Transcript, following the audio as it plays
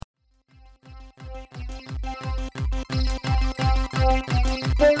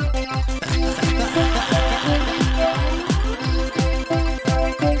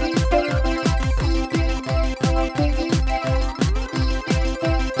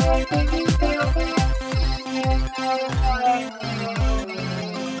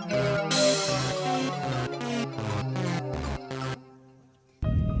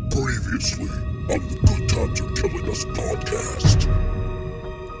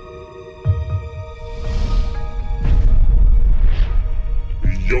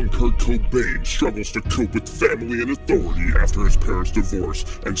young Kurt Cobain struggles to cope with family and authority after his parents' divorce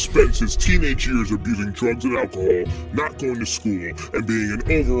and spends his teenage years abusing drugs and alcohol, not going to school, and being an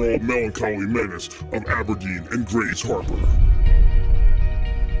overall melancholy menace of Aberdeen and Grays Harbor.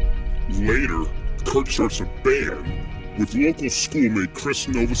 Later, Kurt starts a band with local schoolmate Chris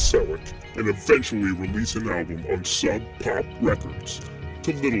Novoselic and eventually release an album on Sub Pop Records,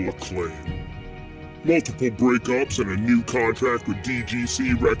 to little acclaim. Multiple breakups and a new contract with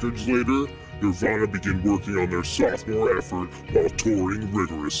DGC Records later, Nirvana begin working on their sophomore effort while touring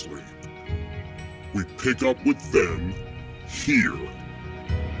rigorously. We pick up with them here.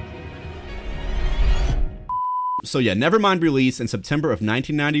 So yeah, Nevermind released in September of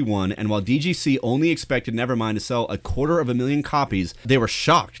 1991, and while DGC only expected Nevermind to sell 250,000 copies, they were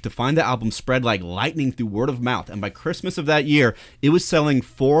shocked to find the album spread like lightning through word of mouth, and by Christmas of that year, it was selling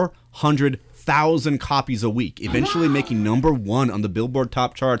 400,000 copies a week, eventually making #1 on the Billboard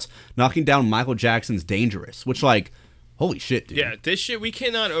top charts, knocking down Michael Jackson's Dangerous, which, like, holy shit, dude. Yeah, this shit, we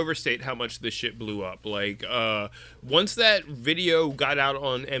cannot overstate how much this shit blew up. Like, once that video got out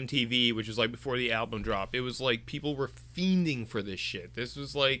on MTV, which was like before the album dropped, it was like people were fiending for this shit. This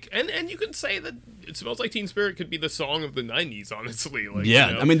was like, and you could say that It Smells Like Teen Spirit could be the song of the 90s, honestly. Like, yeah,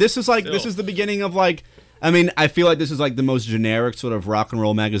 you know, I mean, this is like, still. this is the beginning of like, I mean, I feel like this is like the most generic sort of rock and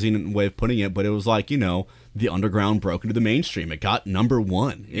roll magazine way of putting it, but it was like, you know, the underground broke into the mainstream. It got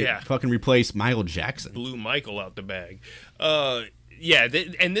 #1. It fucking replaced Michael Jackson. Blew Michael out the bag. Yeah,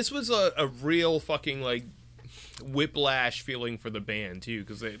 and this was a real fucking, like, whiplash feeling for the band, too,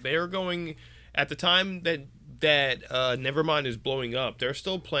 because they were going, at the time that Nevermind is blowing up, they're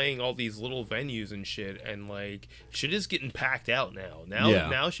still playing all these little venues and shit, and like shit is getting packed out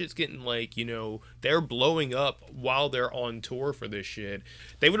now shit's getting, like, you know, they're blowing up while they're on tour for this shit.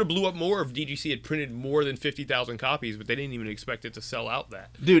 They would have blew up more if DGC had printed more than 50,000 copies, but they didn't even expect it to sell out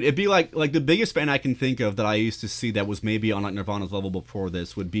that. Dude, it'd be like the biggest band I can think of that I used to see that was maybe on like Nirvana's level before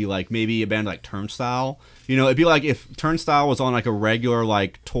this would be like maybe a band like Turnstile. You know, it'd be like if Turnstile was on like a regular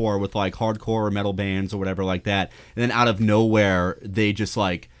like tour with like hardcore or metal bands or whatever like that, and then out of nowhere they just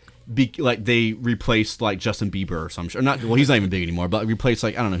like they replaced like Justin Bieber or some shit. Not, well, he's not even big anymore, but replaced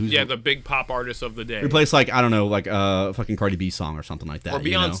like, I don't know who's the big pop artist of the day. Replaced like, I don't know, like a fucking Cardi B song or something like that. Or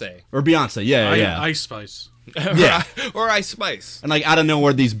Beyonce. You know? Or Beyonce, yeah. Ice Spice. Yeah. Or Ice Spice. And like out of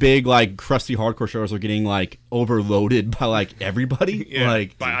nowhere, these big like crusty hardcore shows are getting like overloaded by like everybody. Yeah,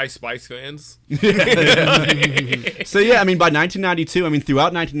 like by Ice Spice fans. So yeah, I mean by 1992, I mean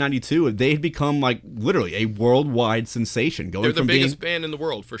throughout 1992, they had become like literally a worldwide sensation. They're the biggest band in the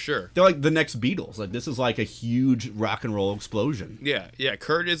world for sure. They're like the next Beatles. Like this is like a huge rock and roll explosion. Yeah.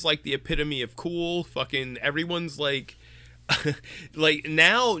 Kurt is like the epitome of cool. Fucking everyone's like. Like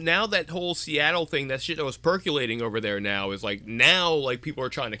now that whole Seattle thing, that shit that was percolating over there now is like now like people are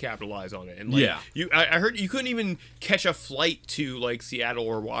trying to capitalize on it, and like I heard you couldn't even catch a flight to like Seattle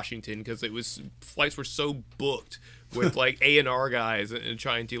or Washington because flights were so booked with like A&R guys and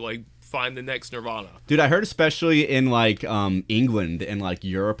trying to like find the next Nirvana. Dude, I heard especially in like England and like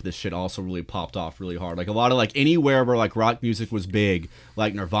Europe, this shit also really popped off really hard. Like a lot of like anywhere where like rock music was big,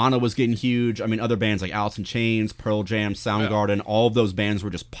 like Nirvana was getting huge. I mean, other bands like Alice in Chains, Pearl Jam, Soundgarden, all of those bands were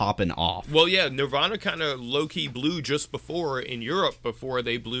just popping off. Well, yeah, Nirvana kind of low-key blew just before in Europe before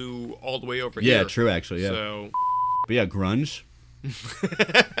they blew all the way over here. Yeah, true, actually, yeah. So, but yeah, grunge.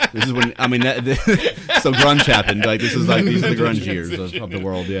 This is when, I mean, so grunge happened. Like this is like these are the grunge years of the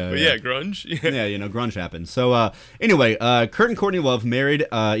world. Yeah, grunge. Yeah, you know, grunge happened. So anyway, Kurt and Courtney Love married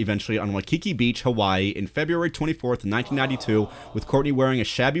eventually on Waikiki Beach, Hawaii, in February 24th, 1992, with Courtney wearing a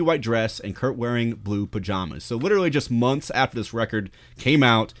shabby white dress and Kurt wearing blue pajamas. So literally just months after this record came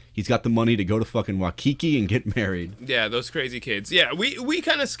out, he's got the money to go to fucking Waikiki and get married. Yeah, those crazy kids. Yeah, we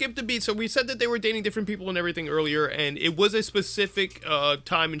kind of skipped a beat. So we said that they were dating different people and everything earlier, and it was a specific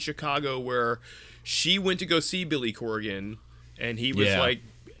time in Chicago where she went to go see Billy Corgan, and he was like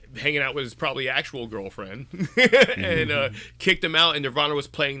hanging out with his probably actual girlfriend and kicked him out, and Nirvana was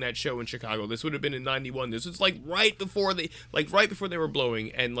playing that show in Chicago. This would have been in 91. This was like right before they were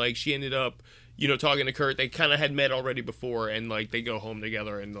blowing, and like she ended up, you know, talking to Kurt. They kind of had met already before, and like they go home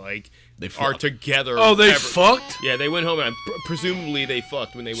together and like they are together. Oh, they fucked? Yeah, they went home, and presumably they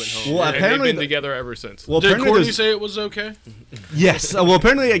fucked when they went home. Well, and apparently they've been together ever since. Well, did Courtney say it was okay? Yes. Well,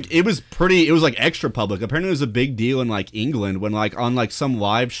 apparently like, it was like extra public. Apparently it was a big deal in like England when like on like some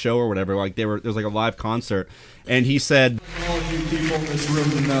live show or whatever, like there was like a live concert, and he said, "All you people in this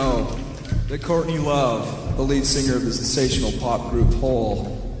room to know that Courtney Love, the lead singer of the sensational pop group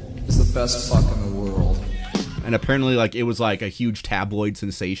Hole, is the best fuck in the world." And apparently, like, it was like a huge tabloid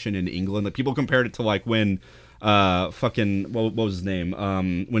sensation in England. Like, people compared it to like when fucking what was his name?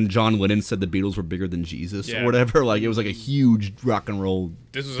 When John Lennon said the Beatles were bigger than Jesus Yeah. or whatever. Like it was like a huge rock and roll.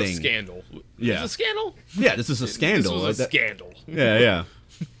 This was thing. a scandal. Yeah. This is a scandal? Yeah, this is a scandal. This was a Like that- scandal. Yeah, yeah.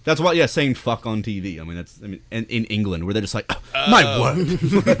 That's what. Yeah, saying fuck on TV. I mean, in England where they're just like, my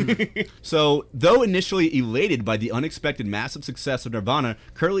word. So, though initially elated by the unexpected massive success of Nirvana,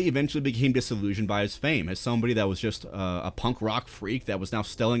 Curly eventually became disillusioned by his fame. As somebody that was just a punk rock freak that was now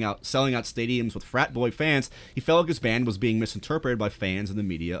selling out stadiums with frat boy fans, he felt like his band was being misinterpreted by fans and the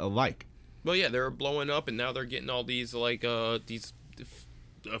media alike. Well, yeah, they're blowing up, and now they're getting all these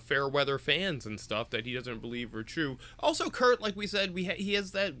fair weather fans and stuff that he doesn't believe are true. Also, Kurt, like we said, he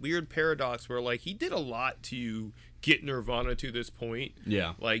has that weird paradox where like he did a lot to get Nirvana to this point.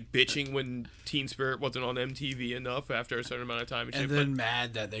 Yeah. Like bitching when Teen Spirit wasn't on MTV enough after a certain amount of time, And then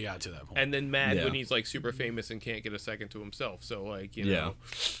mad that they got to that point. and then mad Yeah. when he's like super famous and can't get a second to himself. So like you Yeah. know,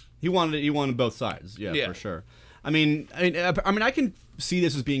 He wanted both sides. Yeah, Yeah. for sure. I mean, I can see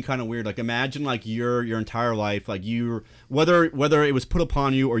this as being kind of weird. Like, imagine like your entire life, like whether it was put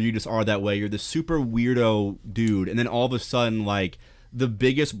upon you or you just are that way, you're this super weirdo dude, and then all of a sudden, like the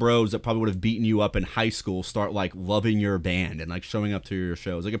biggest bros that probably would have beaten you up in high school start like loving your band and like showing up to your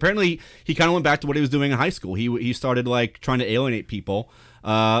shows. Like, apparently he kind of went back to what he was doing in high school. He started like trying to alienate people.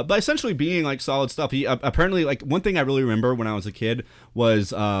 But essentially being like solid stuff. He apparently, like, one thing I really remember when I was a kid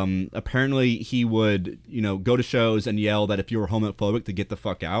was apparently he would, go to shows and yell that if you were homophobic to get the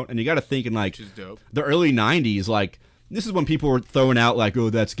fuck out. And you got to think in like which is dope. the early 90s, like this is when people were throwing out like, oh,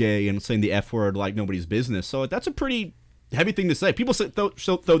 that's gay, and saying the F word like nobody's business. So that's a pretty heavy thing to say. People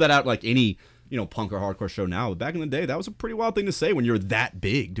throw that out like any punk or hardcore show now. But back in the day, that was a pretty wild thing to say when you're that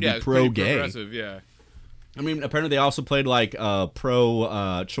big to be It's pretty pro-gay. progressive, yeah. I mean, apparently they also played like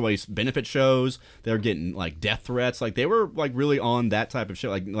pro-choice benefit shows. They're getting like death threats. Like they were like really on that type of shit.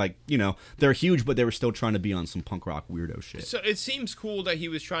 Like they're huge, but they were still trying to be on some punk rock weirdo shit. So it seems cool that he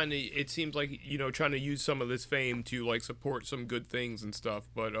was trying to. It seems like trying to use some of this fame to like support some good things and stuff.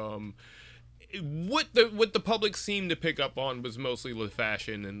 But what the public seemed to pick up on was mostly the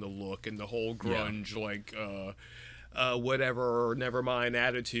fashion and the look and the whole grunge whatever, never mind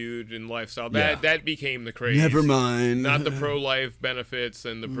attitude and lifestyle. That became the craze. Never mind. Not the pro-life benefits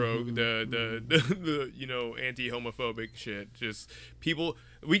and the the anti-homophobic shit. Just people.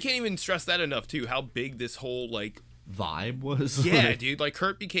 We can't even stress that enough too. How big this whole like vibe was. yeah, dude. Like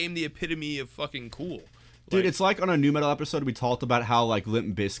Kurt became the epitome of fucking cool. Dude, it's like on a new metal episode we talked about how like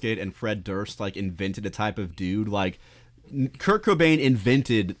Limp Bizkit and Fred Durst like invented a type of dude. Like Kurt Cobain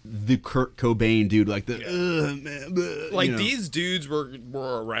invented the Kurt Cobain dude, like the man, like these dudes were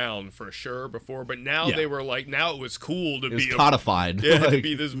around for sure before, but now they were like, now it was cool to it was be codified. to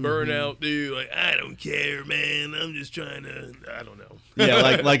be this burnout dude. Like, I don't care, man. I'm just trying to. I don't know. Yeah,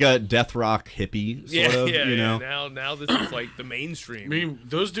 like a death rock hippie sort of. Yeah. Now this is like the mainstream. I mean,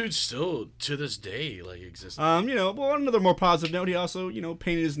 those dudes still to this day like exist. Well, on another more positive note, he also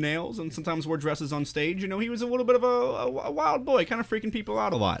painted his nails and sometimes wore dresses on stage. He was a little bit of a wild boy, kind of freaking people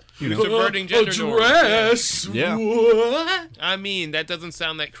out a lot. Subverting gender norms. Dress. Yeah. What? I mean, that doesn't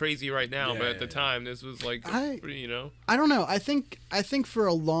sound that crazy right now, but at the time, this was like, I don't know. I think for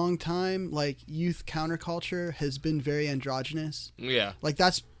a long time, like youth counterculture has been very androgynous. Yeah. Like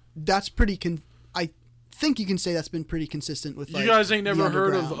that's pretty. I think you can say that's been pretty consistent with. Like, You guys ain't the never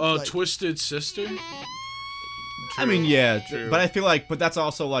heard of underground, like- Twisted Sister? I mean, yeah, True. but I feel like, that's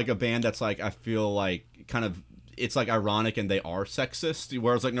also like a band that's like, I feel like kind of, it's like ironic and they are sexist,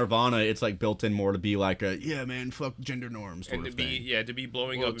 whereas like Nirvana, it's like built in more to be like a, yeah, man, fuck gender norms sort And to of be thing. to be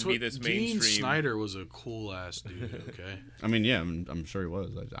blowing up and be this Dean mainstream. Snyder was a cool ass dude. Okay. I mean, yeah, I'm sure he was.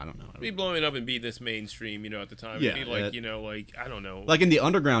 I don't know. Be blowing up and be this mainstream, at the time. Yeah, It'd be like, like, I don't know. Like in the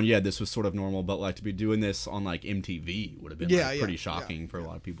underground, yeah, this was sort of normal, but like to be doing this on like MTV would have been pretty shocking for a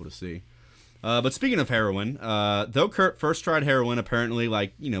lot of people to see. But speaking of heroin, though Kurt first tried heroin apparently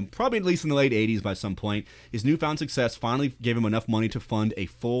probably at least in the late 80s by some point, his newfound success finally gave him enough money to fund a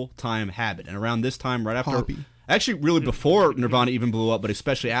full-time habit. And around this time, right after... Hobby. Actually, really before Nirvana even blew up, but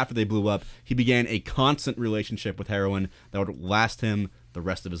especially after they blew up, he began a constant relationship with heroin that would last him the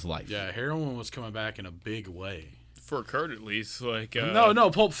rest of his life. Yeah, heroin was coming back in a big way. For Kurt, at least. Like, No,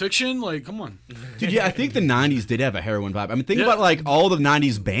 Pulp Fiction? Like, come on. Dude, yeah, I think the 90s did have a heroin vibe. I mean, think about, like, all the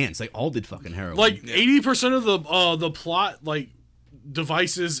 90s bands. They all did fucking heroin. Like, 80% of the plot, like,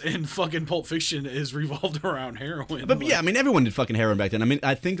 devices in fucking Pulp Fiction is revolved around heroin. But yeah, I mean, everyone did fucking heroin back then. I mean,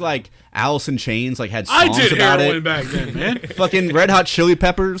 I think, like, Alice in Chains, like, had I songs did about heroin it. back then, man. Fucking Red Hot Chili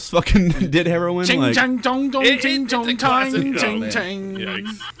Peppers fucking did heroin. Ching Like, chang dong dong ting it's a tong classic. tang Oh, ching man. chang.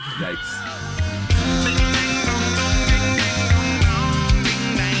 Yikes. yikes.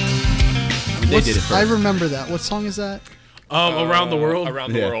 They did it first. I remember that. What song is that? Around the World.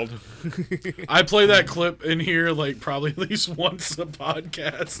 Around the world. I play that clip in here like probably at least once a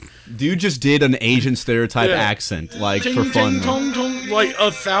podcast. Dude just did an Asian stereotype Yeah. accent, like Ting, for fun. ting, tong, tong, like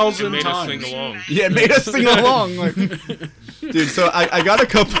 1,000 Made us times. sing along. Yeah, it made us sing along. Like, dude, so I got a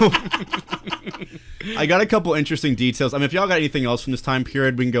couple. I got a couple interesting details. I mean, if y'all got anything else from this time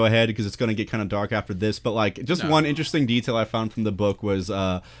period, we can go ahead because it's going to get kind of dark after this. But like, just one interesting detail I found from the book was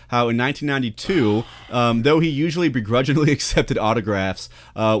how in 1992, though he usually begrudgingly accepted autographs,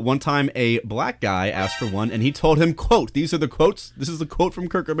 one time a black guy asked for one, and he told him, "quote These are the quotes. This is the quote from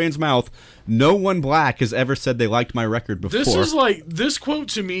Kurt Cobain's mouth. No one black has ever said they liked my record before." This is like, this quote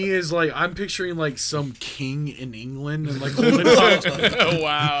to me is like, I'm picturing like some king in England and like holding up. Oh,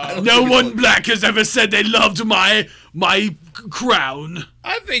 wow. No one black has ever said they loved my crown.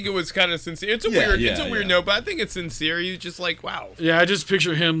 I think it was kind of sincere. It's a Yeah, weird, yeah, it's a weird yeah. note, but I think it's sincere. He's just like, wow. Yeah, I just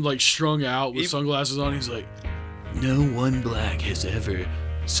picture him like strung out with He- sunglasses on. He's like, no one black has ever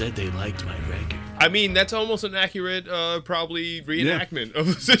said they liked my record. I mean, that's almost an accurate, probably reenactment of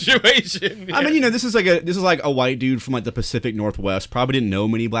the situation. I mean, this is like a white dude from like the Pacific Northwest. Probably didn't know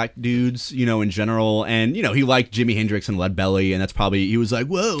many black dudes, in general. And he liked Jimi Hendrix and Lead Belly, and that's probably he was like,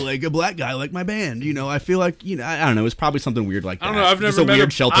 whoa, like a black guy like my band. I feel like I don't know. It's probably something weird like that. I don't know. I've Just never a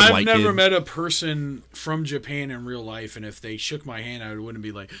weird sheltered I've white never kid. met a person from Japan in real life, and if they shook my hand, I wouldn't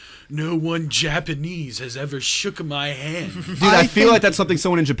be like, no one Japanese has ever shook my hand. Dude, I feel like that's something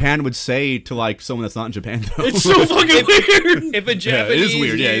someone in Japan would say to like someone that's not in Japan. Though. It's so fucking weird. if a it Japanese is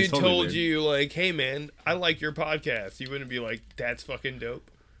weird. Yeah, dude it's totally told weird. you, like, hey, man, I like your podcast, you wouldn't be like, that's fucking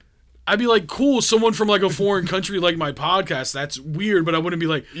dope. I'd be like, cool, someone from like a foreign country like my podcast. That's weird, but I wouldn't be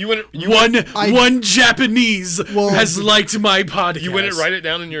like, You wouldn't one Japanese has liked my podcast. You wouldn't write it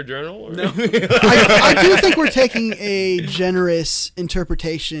down in your journal? Or? No. I do think we're taking a generous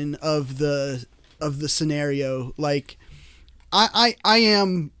interpretation of the scenario. Like, I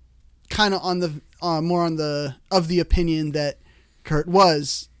am kind of on the more on the opinion that Kurt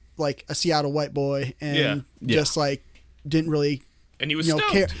was like a Seattle white boy and Yeah. just like didn't really And he was stoked.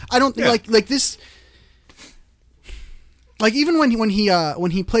 care. I don't like this. Like even when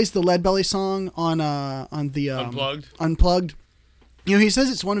he plays the Lead Belly song on the Unplugged, he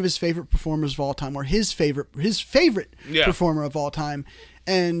says it's one of his favorite performers of all time, or his favorite performer of all time,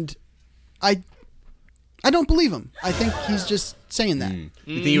 and I don't believe him. I think he's just saying that. You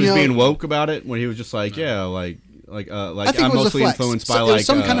think he was being woke about it when he was just like, yeah, like I think I'm it was mostly a flex. influenced So by it was like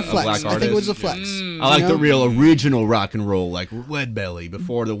some kind a of flex. black I artist. think it was a flex. I like the real original rock and roll, like Lead Belly,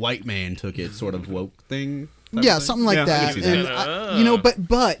 before the white man took it, sort of woke thing. Yeah, something like Yeah, I that. can see And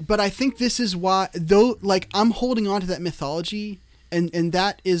but I think this is why though. Like I'm holding on to that mythology, and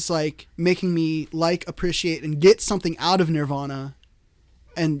that is like making me like, appreciate, and get something out of Nirvana.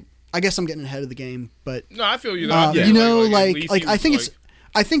 And I guess I'm getting ahead of the game, but No, I feel you. Though. I think it's.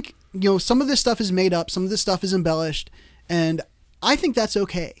 I think some of this stuff is made up, some of this stuff is embellished, and I think that's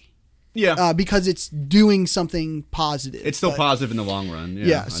okay. Yeah, Because it's doing something positive. it's still But- positive in the long run. Yeah.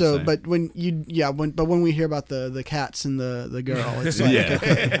 Yeah. I'd So, say. but when we hear about the cats and the girl, it's like Yeah.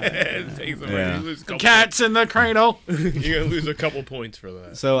 okay. It takes away. Yeah. You lose a couple Cats in the cradle. You're gonna lose a couple points for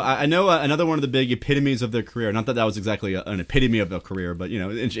that. So I know another one of the big epitomes of their career. Not that was exactly an epitome of their career, but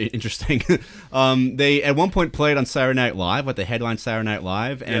interesting. They at one point played on Saturday Night Live, like they headlined Saturday Night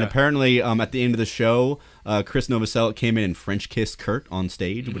Live, and apparently at the end of the show, Chris Novoselic came in and French kissed Kurt on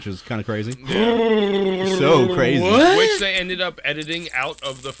stage, which is kind of crazy. So crazy. Which they ended up editing out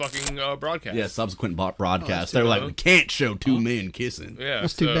of the fucking broadcast. Yeah, subsequent broadcast. They were like, we can't show two men kissing. Yeah,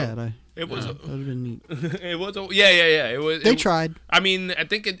 That's too bad. It was. That would have been neat. It was. Yeah. It was. They tried. I mean, I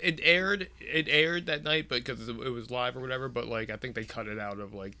think it aired. It aired that night, but because it was live or whatever. But like, I think they cut it out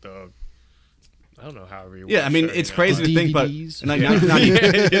of like the. I don't know, however you. Yeah, I mean, it's crazy to think, but DVDs. in like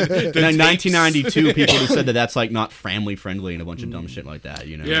 1992, people just said that that's like not family friendly and a bunch of dumb shit like that.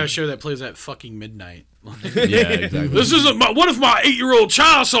 Yeah, a show that plays at fucking midnight. Yeah, exactly. This isn't my. What if my 8-year-old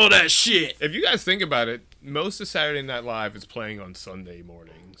child saw that shit? If you guys think about it, most of Saturday Night Live is playing on Sunday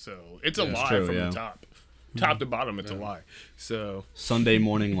morning, so it's a lie true, from yeah. the top to bottom. It's a lie. So Sunday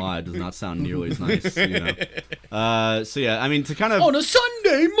morning live does not sound nearly as nice. So yeah, I mean to kind of On a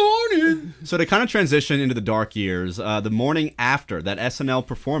Sunday morning. So to kind of transition into the dark years, the morning after that SNL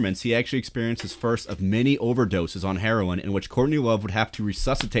performance, he actually experienced his first of many overdoses on heroin, in which Courtney Love would have to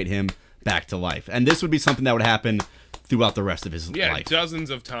resuscitate him back to life, and this would be something that would happen throughout the rest of his life. dozens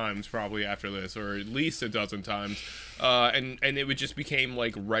of times probably after this, or at least a dozen times, and it would just became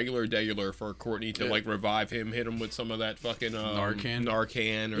like regular for Courtney to like revive him, hit him with some of that fucking Narcan or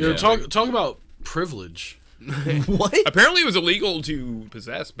Talk about privilege. What? Apparently, it was illegal to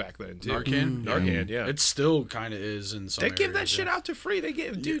possess back then too. Narcan? Narcan, yeah. It still kind of is in some They give that areas, shit yeah. out to free. They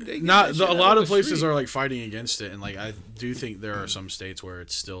give, dude. They give Not that the, shit a out lot on of the places street. are like fighting against it, and like I do think there are some states where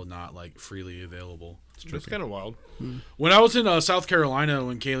it's still not like freely available. It's kind of wild. When I was in South Carolina,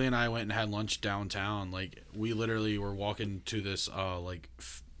 when Kaylee and I went and had lunch downtown, like we literally were walking to this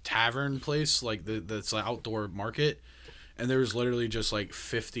tavern place, like that's an outdoor market, and there was literally just like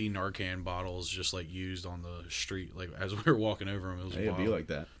 50 Narcan bottles just like used on the street, like as we were walking over them. It was It'd wild. be like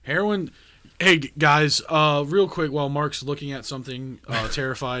that. Heroin. Hey guys, real quick while Mark's looking at something,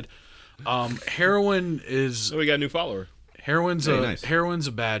 terrified. Heroin is So we got a new follower. heroin's Very a nice. heroin's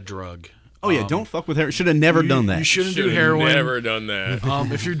a bad drug. Oh yeah, don't fuck with her. Should have never done that. You shouldn't do Should've heroin. Never done that.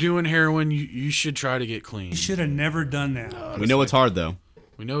 If you're doing heroin, you should try to get clean. You should have never done that. We know it's hard though.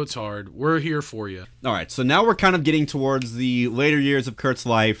 We know it's hard. We're here for you. All right, so now we're kind of getting towards the later years of Kurt's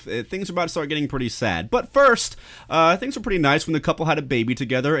life. Things are about to start getting pretty sad. But first, things were pretty nice when the couple had a baby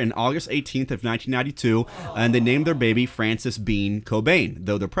together in August 18th of 1992, and they named their baby Frances Bean Cobain,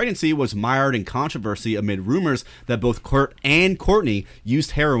 though their pregnancy was mired in controversy amid rumors that both Kurt and Courtney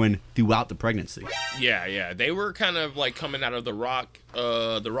used heroin throughout the pregnancy. Yeah. They were kind of like coming out of the rock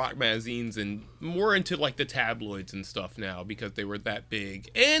magazines and more into like the tabloids and stuff now because they were that big.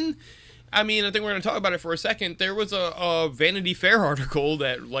 And I mean, I think we're going to talk about it for a second. There was a Vanity Fair article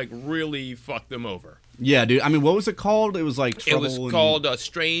that like really fucked them over. Yeah, dude. I mean, what was it called? It was like Trouble. It was called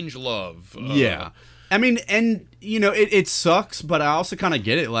Strange Love. Yeah. I mean, and, you know, it sucks, but I also kind of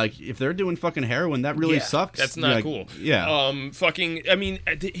get it. Like, if they're doing fucking heroin, that really sucks. That's not Like, cool. Yeah. I mean,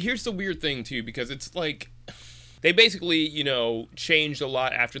 here's the weird thing, too, because it's like, they basically, you know, changed a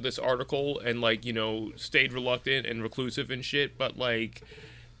lot after this article and, like, you know, stayed reluctant and reclusive and shit, but, like,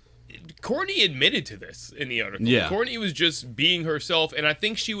 Courtney admitted to this in the article. Yeah. Courtney was just being herself, and I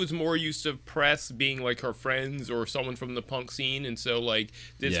think she was more used to press being like her friends or someone from the punk scene, and so like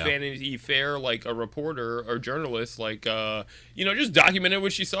this Vanity Fair, like a reporter or journalist, like you know, just documented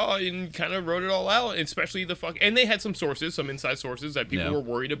what she saw and kind of wrote it all out, especially and they had some sources, some inside sources that people were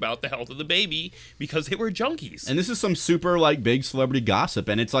worried about the health of the baby because they were junkies. And this is some super like big celebrity gossip,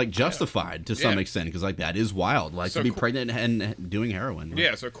 and it's like justified to some extent because like that is wild, like to be pregnant and doing heroin. Like.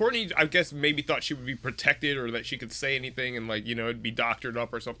 Yeah, so Courtney, I guess maybe thought she would be protected or that she could say anything and like, you know, it'd be doctored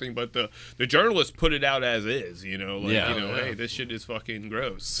up or something, but the journalist put it out as is, you know, like, you know, hey, this shit is fucking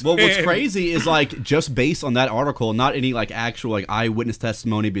gross. Well, what's crazy is like just based on that article, not any like actual like eyewitness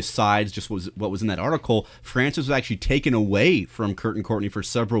testimony besides just what was in that article, Frances was actually taken away from Kurt and Courtney for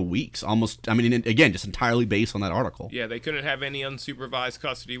several weeks. Almost, I mean, again, just entirely based on that article. Yeah, they couldn't have any unsupervised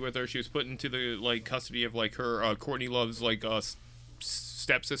custody with her. She was put into the like custody of like her Courtney Love's like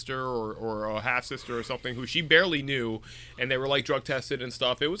stepsister or a half sister or something who she barely knew, and they were like drug tested and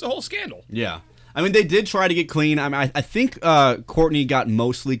stuff. It was a whole scandal. Yeah. I mean, they did try to get clean. I mean, I think Courtney got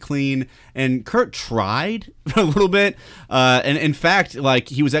mostly clean, and Kurt tried a little bit. And in fact, like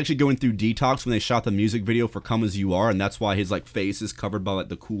he was actually going through detox when they shot the music video for "Come as You Are," and that's why his like face is covered by like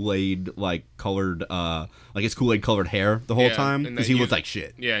the Kool-Aid like colored, like his Kool-Aid colored hair the whole time because he looked like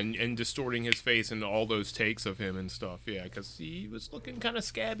shit. Yeah, and distorting his face and all those takes of him and stuff. Yeah, because he was looking kind of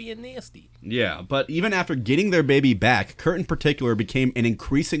scabby and nasty. Yeah, but even after getting their baby back, Kurt in particular became an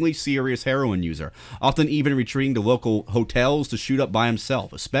increasingly serious heroin user, often even retreating to local hotels to shoot up by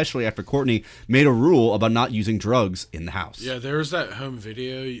himself, especially after Courtney made a rule about not using drugs in the house. Yeah, there was that home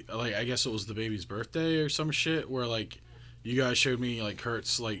video, like I guess it was the baby's birthday or some shit, where like you guys showed me like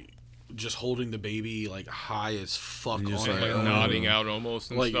Kurt's like just holding the baby like high as fuck on Just it, like nodding out almost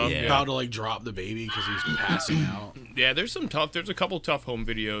and like stuff. about to like drop the baby because he's passing out. Yeah, there's a couple tough home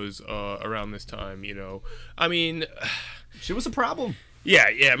videos around this time, you know. I mean, She was a problem.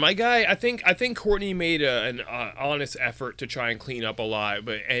 Yeah, my guy. I think Courtney made an honest effort to try and clean up a lot,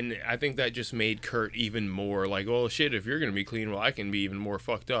 and I think that just made Kurt even more like, oh shit, if you're gonna be clean, well, I can be even more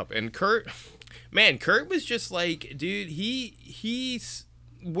fucked up. And Kurt was just like, dude, he's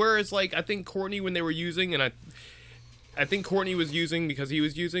whereas like I think Courtney when they were using, and I think Courtney was using because he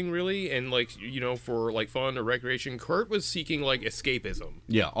was using really, and like, you know, for like fun or recreation. Kurt was seeking like escapism.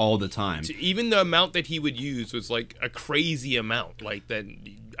 Yeah, all the time. Even the amount that he would use was like a crazy amount. Like that,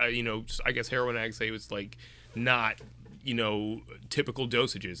 you know, I guess heroin addicts say it was like not, you know, typical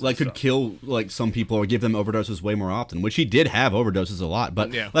dosages. Like could kill like some people or give them overdoses way more often, which he did have overdoses a lot.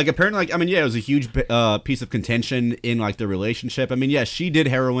 But like apparently, like I mean, yeah, it was a huge piece of contention in like the relationship. I mean, yeah, she did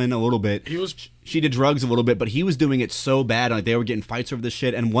heroin a little bit. He was She did drugs a little bit, but he was doing it so bad. Like, they were getting fights over this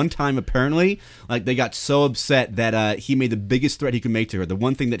shit. And one time, apparently, like, they got so upset that he made the biggest threat he could make to her. The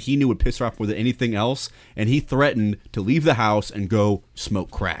one thing that he knew would piss her off more than anything else. And he threatened to leave the house and go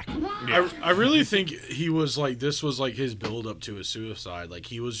smoke crack. Yeah. I really think he was like, this was like his build up to his suicide. Like,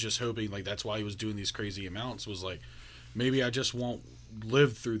 he was just hoping, like, that's why he was doing these crazy amounts, was like, maybe I just won't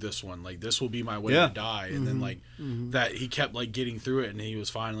live through this one. Like, this will be my way to die. And then, like, that he kept, like, getting through it, and he was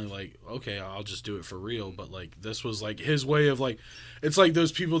finally like, okay, I'll just do it for real. But, like, this was, like, his way of, like, it's like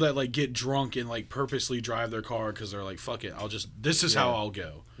those people that, like, get drunk and, like, purposely drive their car because they're like, fuck it, this is how I'll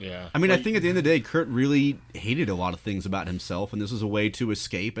go. Yeah. I mean, like, I think at the end of the day, Kurt really hated a lot of things about himself, and this was a way to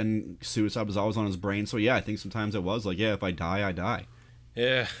escape, and suicide was always on his brain. So, yeah, I think sometimes it was like, yeah, if I die, I die.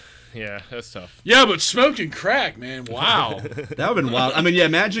 Yeah, that's tough. Yeah, but smoking crack, man, wow. That would have been wild. I mean, yeah,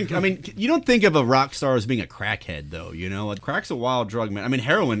 imagine, I mean, you don't think of a rock star as being a crackhead, though, you know? Like, crack's a wild drug, man. I mean,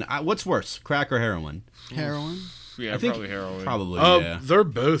 heroin, what's worse, crack or heroin? Heroin. Yeah, I think probably heroin. Probably, yeah. They're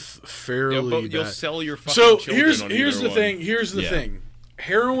both fairly You'll bad. sell your fucking So children on here's either the thing. one. Here's the thing.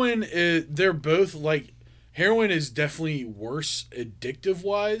 Heroin is, they're both like, heroin is definitely worse addictive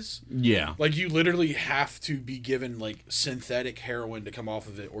wise. Yeah. Like, you literally have to be given like synthetic heroin to come off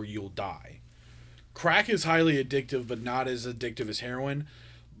of it, or you'll die. Crack is highly addictive, but not as addictive as heroin.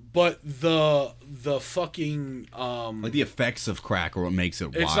 But the fucking Like, the effects of crack are what makes it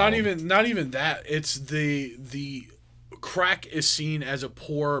wild. it's not even that. It's the crack is seen as a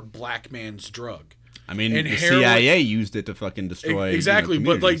poor black man's drug. I mean, and the heroin- CIA used it to fucking destroy exactly, you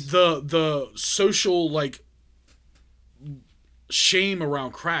know, but like communities. the social like shame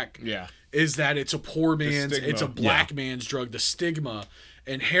around crack is that it's a poor man's, stigma. it's a black man's drug, the stigma.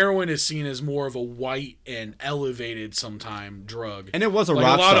 And heroin is seen as more of a white and elevated sometime drug. And it was a Like,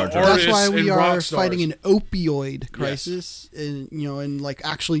 rock lot star of drug. artists That's why we and are rock stars. fighting an opioid crisis, and and like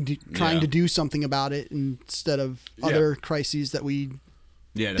actually trying to do something about it instead of other crises that we.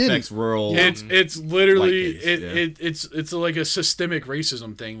 Yeah, it didn't. affects rural. It's literally White kids, it's like a systemic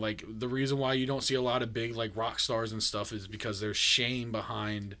racism thing. Like, the reason why you don't see a lot of big like rock stars and stuff is because there's shame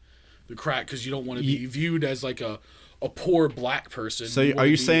behind the crack, because you don't want to be viewed as like a poor black person. So You are wanna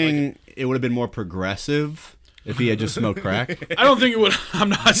you be, saying like, it would have been more progressive if he had just smoked crack? I don't think it would. I'm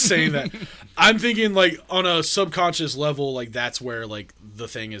not saying that. I'm thinking like on a subconscious level, like that's where like the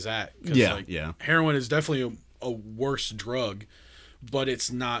thing is at. 'Cause, Yeah, like, yeah. Heroin is definitely a worse drug, but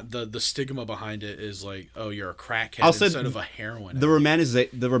it's not the stigma behind it is like, oh, you're a crackhead I'll say instead of a heroin. The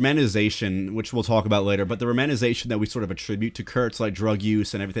romanization, which we'll talk about later, but the romanization that we sort of attribute to Kurt's like drug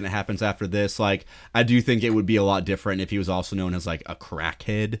use and everything that happens after this, like, I do think it would be a lot different if he was also known as like a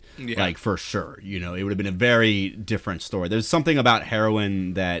crackhead, like, for sure. You know, it would have been a very different story. There's something about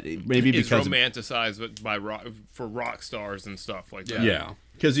heroin that maybe It's because romanticized by for rock stars and stuff like that. yeah.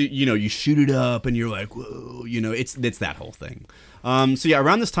 Because you shoot it up and you're like, whoa, it's that whole thing. So yeah,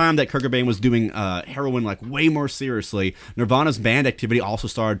 around this time that Kurt Cobain was doing heroin like way more seriously, Nirvana's band activity also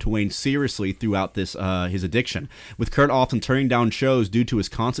started to wane seriously throughout this his addiction, with Kurt often turning down shows due to his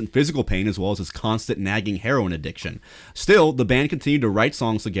constant physical pain as well as his constant nagging heroin addiction. Still, the band continued to write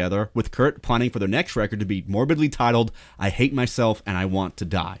songs together, with Kurt planning for their next record to be morbidly titled "I Hate Myself and I Want to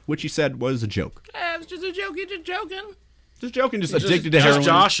Die," which he said was a joke. It's just a joke. You're just joking. Just joking, just addicted to heroin.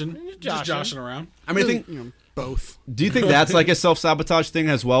 Just joshing around. I mean, I think. Both. Do you think that's like a self-sabotage thing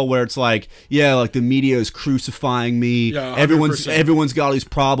as well, where it's like, yeah, like the media is crucifying me. Yeah, 100%. Everyone's got all these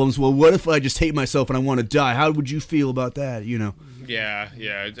problems. Well, what if I just hate myself and I want to die? How would you feel about that? You know? Yeah,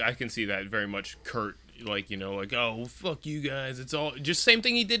 I can see that very much. Kurt, like, like, oh, fuck you guys. It's all just same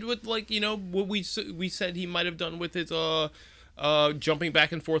thing he did with, like, what we said he might have done with his jumping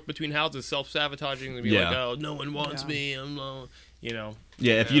back and forth between houses, self-sabotaging, and be like, oh, no one wants me. I'm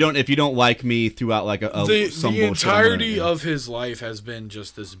Yeah, if you don't like me throughout like some the bullshit, entirety of his life has been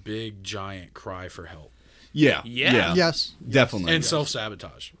just this big giant cry for help. Yeah. Yes. Definitely. And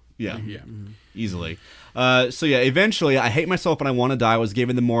self-sabotage. Yeah. Yeah. Easily. So yeah, eventually, I Hate Myself and I Want to Die was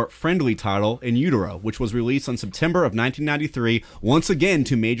given the more friendly title In Utero, which was released on September of 1993, once again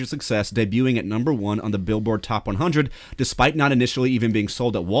to major success, debuting at #1 on the Billboard Top 100, despite not initially even being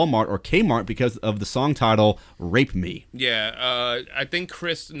sold at Walmart or Kmart because of the song title Rape Me. Yeah, I think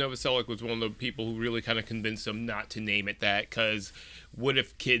Chris Novoselic was one of the people who really kind of convinced him not to name it that, because what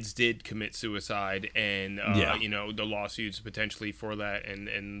if kids did commit suicide, and the lawsuits potentially for that, and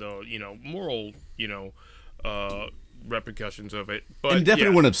the moral repercussions of it. But And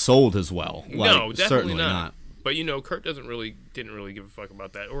definitely wouldn't have sold as well. Like, no, definitely certainly not. But Kurt didn't really give a fuck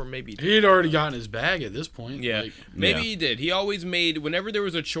about that, or maybe he had already gotten his bag at this point. Yeah, maybe he did. He always made, whenever there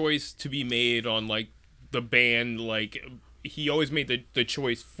was a choice to be made on like the band, like he always made the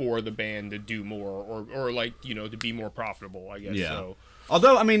choice for the band to do more or like, you know, to be more profitable, I guess. Yeah. So.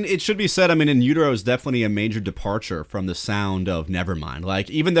 Although, I mean, it should be said, I mean, In Utero is definitely a major departure from the sound of Nevermind. Like,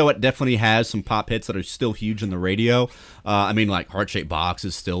 even though it definitely has some pop hits that are still huge in the radio, I mean, like, Heart-Shaped Box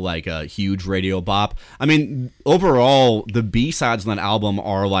is still, like, a huge radio bop. I mean, overall, the B-sides on that album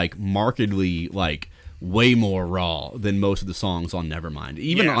are, like, markedly, like, way more raw than most of the songs on Nevermind,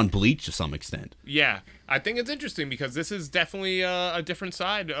 even on Bleach to some extent. Yeah, I think it's interesting because this is definitely a different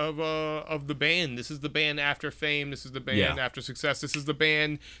side of the band. This is the band after fame. This is the band after success. This is the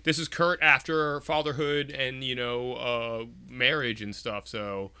band. This is Kurt after fatherhood and, you know, marriage and stuff.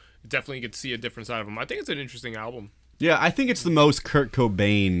 So definitely get to see a different side of him. I think it's an interesting album. Yeah, I think it's the most Kurt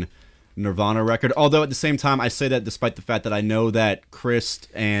Cobain Nirvana record, although at the same time I say that despite the fact that I know that Chris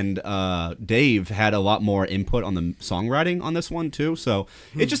and Dave had a lot more input on the songwriting on this one too, so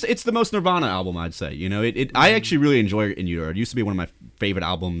it's the most Nirvana album, I'd say. You know, I actually really enjoy In Utero. It used to be one of my favorite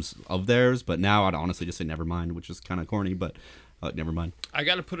albums of theirs, but now I'd honestly just say Nevermind, which is kind of corny, but never mind. I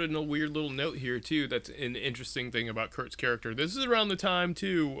got to put in a weird little note here too. That's an interesting thing about Kurt's character. This is around the time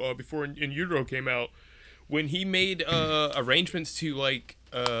too, before In Utero came out, when he made arrangements to like,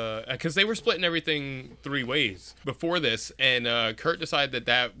 because they were splitting everything 3 ways before this, and Kurt decided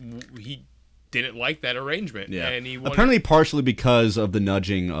that he didn't like that arrangement. Yeah, and he apparently partially because of the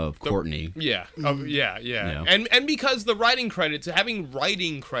nudging of Courtney. Yeah, and because the writing credits,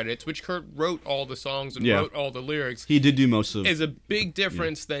 which Kurt wrote all the songs and wrote all the lyrics, he did do most of, is a big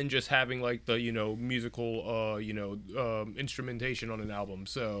difference than just having like the musical instrumentation on an album.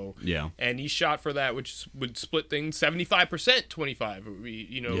 So and he shot for that, which would split things 75%, 25.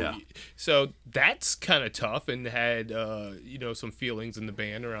 So that's kind of tough, and had some feelings in the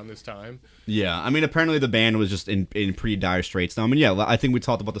band around this time. Yeah, I mean, apparently the band was just in pretty dire straits now. I mean, yeah, I think we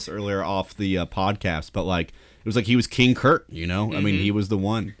talked about this earlier off the podcast, but like it was like he was King Kurt, you know? Mm-hmm. I mean, he was the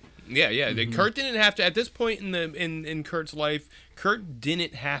one. Yeah. Mm-hmm. Kurt didn't have to, at this point in Kurt's life, Kurt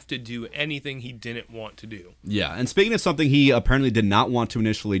didn't have to do anything he didn't want to do. Yeah, and speaking of something he apparently did not want to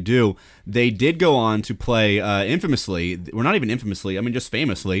initially do, they did go on to play infamously, or not even infamously, I mean just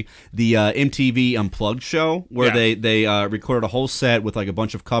famously, the MTV Unplugged show, where they recorded a whole set with like a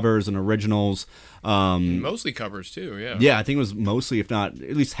bunch of covers and originals. Mostly covers too, yeah. Yeah, I think it was mostly, if not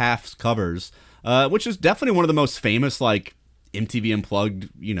at least half covers, which is definitely one of the most famous like MTV Unplugged,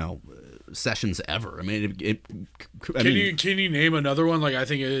 sessions ever. I mean, can you name another one? Like, I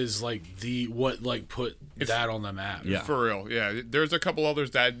think it is like what put that on the map. Yeah, for real. Yeah, there's a couple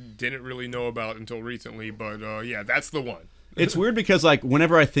others that I didn't really know about until recently, but that's the one. It's weird because like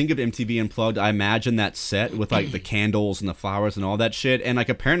whenever I think of MTV Unplugged, I imagine that set with like the candles and the flowers and all that shit, and like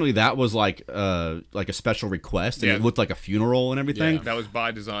apparently that was like a special request, and it looked like a funeral and everything. Yeah, that was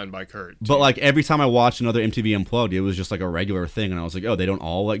by design by Kurt. But like every time I watched another MTV Unplugged, it was just like a regular thing, and I was like, oh, they don't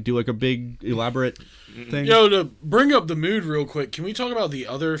all like do like a big elaborate thing. Yo, to bring up the mood real quick, can we talk about the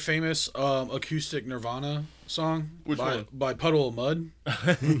other famous acoustic Nirvana song? Which one? By Puddle of Mud.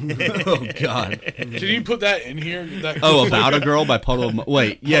 Oh God! Can you put that in here? About a Girl by Puddle of Mud.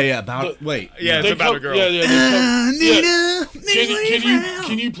 Wait, it's about a girl.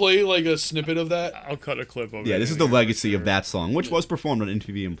 Can you play like a snippet of that? I'll cut a clip of it. Yeah, this is the legacy of that song, which was performed on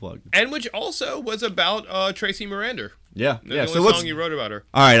MTV Unplugged, and which also was about Tracy Miranda. Yeah. That's the only song you wrote about her.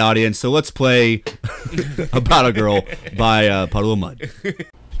 All right, audience. So let's play About a Girl by Puddle of Mud.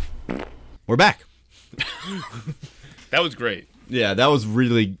 We're back. That was great. Yeah, that was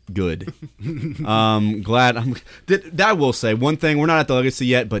really good. Glad I will say one thing. We're not at the legacy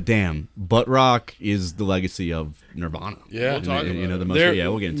yet, but damn, butt rock is the legacy of Nirvana. Yeah, we'll talk about it.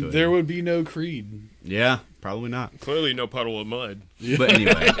 We'll get into it. There would be no Creed. Yeah, probably not. Clearly, no Puddle of Mud. But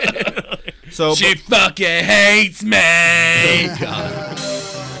anyway, so she fucking hates me. Oh, God.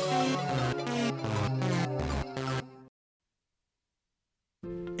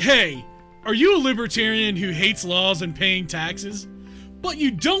 Hey. Are you a libertarian who hates laws and paying taxes, but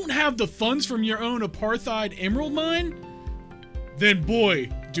you don't have the funds from your own apartheid emerald mine? Then boy,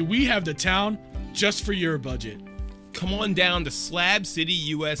 do we have the town just for your budget. Come on down to Slab City,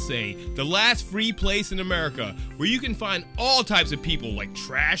 USA, the last free place in America, where you can find all types of people like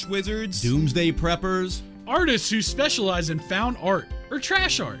trash wizards, doomsday preppers, artists who specialize in found art or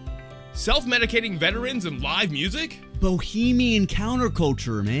trash art, self-medicating veterans and live music, bohemian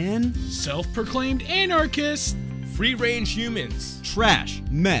counterculture, man, self-proclaimed anarchists, free-range humans, trash,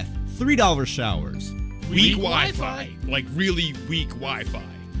 meth, $3 showers, weak Wi-Fi, like really weak Wi-Fi,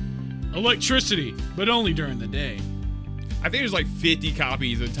 electricity, but only during the day. I think there's like 50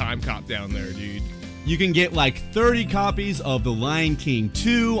 copies of Time Cop down there, dude. You can get like 30 copies of The Lion King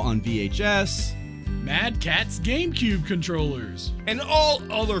 2 on VHS. Mad Catz GameCube controllers, and all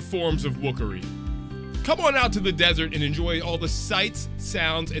other forms of wookery. Come on out to the desert and enjoy all the sights,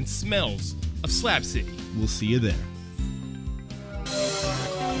 sounds, and smells of Slab City. We'll see you there.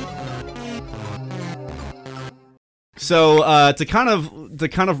 So to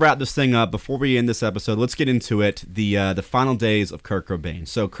kind of wrap this thing up before we end this episode, let's get into it. The final days of Kurt Cobain.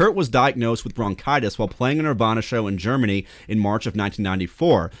 So Kurt was diagnosed with bronchitis while playing a Nirvana show in Germany in March of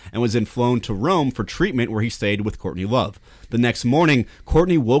 1994, and was then flown to Rome for treatment, where he stayed with Courtney Love. The next morning,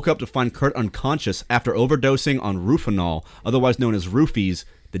 Courtney woke up to find Kurt unconscious after overdosing on Rufinol, otherwise known as roofies,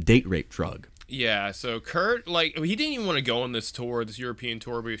 the date rape drug. Yeah, so Kurt, like, he didn't even want to go on this tour, this European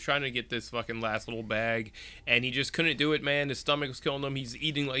tour, but he was trying to get this fucking last little bag, and he just couldn't do it, man. His stomach was killing him. He's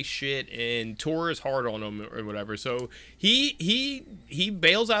eating like shit, and tour is hard on him or whatever. So he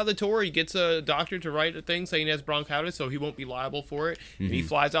bails out of the tour. He gets a doctor to write a thing saying he has bronchitis, so he won't be liable for it. Mm-hmm. And he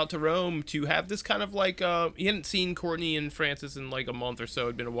flies out to Rome to have this kind of like, he hadn't seen Courtney and Francis in like a month or so.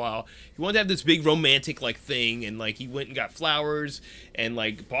 It'd been a while. He wanted to have this big romantic like thing, and like he went and got flowers and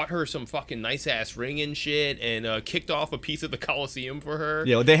like bought her some fucking nice ass ring and shit, and kicked off a piece of the Colosseum for her.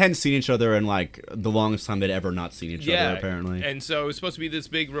 Yeah, well, they hadn't seen each other in like the longest time they'd ever not seen each other, apparently. And so it was supposed to be this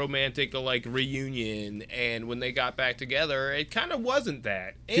big romantic like reunion, and when they got back together, it kind of wasn't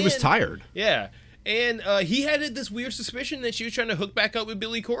that. And, he was tired. Yeah. And he had this weird suspicion that she was trying to hook back up with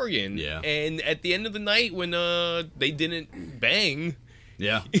Billy Corgan. Yeah. And at the end of the night, when they didn't bang,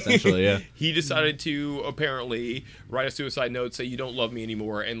 yeah, essentially, yeah, he decided to apparently write a suicide note, say you don't love me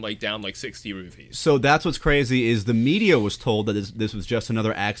anymore, and like down like 60 roofies. So that's what's crazy is the media was told that this was just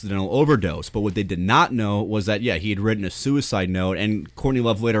another accidental overdose, but what they did not know was that, yeah, he had written a suicide note, and Courtney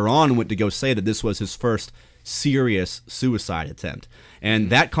Love later on went to go say that this was his first serious suicide attempt. And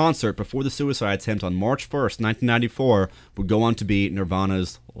that concert before the suicide attempt on March 1st, 1994, would go on to be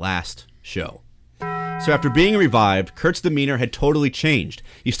Nirvana's last show. So after being revived, Kurt's demeanor had totally changed.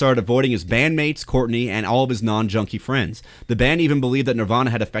 He started avoiding his bandmates, Courtney, and all of his non-junkie friends. The band even believed that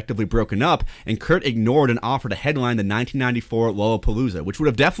Nirvana had effectively broken up, and Kurt ignored an offer to headline the 1994 Lollapalooza, which would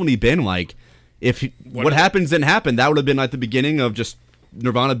have definitely been like, if what happens didn't happen, that would have been like the beginning of just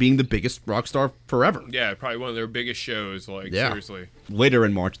Nirvana being the biggest rock star forever. Yeah, probably one of their biggest shows, like, seriously. Later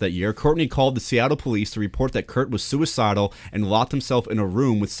in March that year, Courtney called the Seattle police to report that Kurt was suicidal and locked himself in a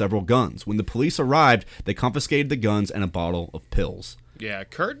room with several guns. When the police arrived, they confiscated the guns and a bottle of pills. Yeah,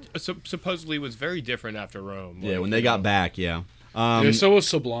 Kurt supposedly was very different after Rome. Yeah, when they got back, yeah. So was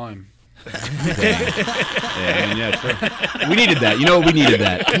Sublime. Yeah, true. We needed that. You know what? We needed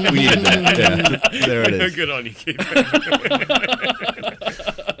that. We needed that. Yeah, there it is. Good on you, Keith.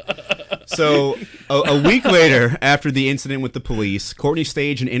 So, a week later, after the incident with the police, Courtney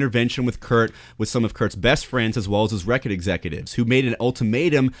staged an intervention with Kurt with some of Kurt's best friends as well as his record executives, who made an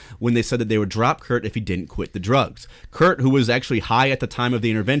ultimatum when they said that they would drop Kurt if he didn't quit the drugs. Kurt, who was actually high at the time of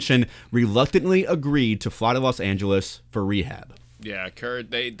the intervention, reluctantly agreed to fly to Los Angeles for rehab. Yeah,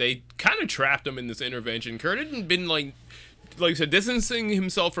 Kurt, they kind of trapped him in this intervention. Kurt hadn't been, like I said, distancing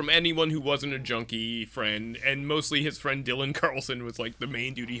himself from anyone who wasn't a junkie friend, and mostly his friend Dylan Carlson was, like, the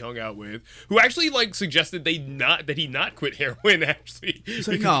main dude he hung out with, who actually, like, suggested that he not quit heroin, actually. He's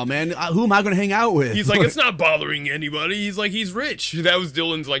like, no, man, who am I going to hang out with? He's like, it's not bothering anybody. He's like, he's rich. That was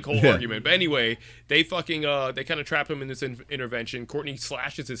Dylan's, like, whole argument. But anyway, they fucking, they kind of trapped him in this intervention. Courtney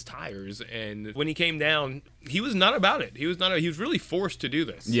slashes his tires, and when he came down, he was not about it. He was really forced to do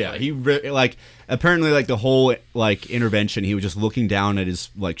this. Yeah, apparently, like, the whole, like, intervention, he was just looking down at his,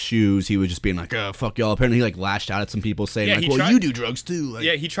 like, shoes. He was just being like, oh, fuck y'all. Apparently he, like, lashed out at some people saying, you do drugs too. Like,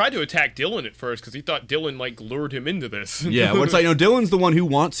 yeah, he tried to attack Dylan at first because he thought Dylan, like, lured him into this. Yeah, well, it's like, no, Dylan's the one who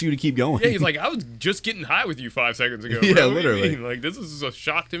wants you to keep going. Yeah, he's like, I was just getting high with you 5 seconds ago. Yeah, bro. literally. Like, this is a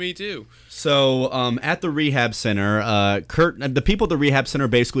shock to me, too. So, at the rehab center, the people at the rehab center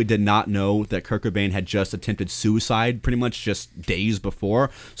basically did not know that Kurt Cobain had just attempted suicide pretty much just days before.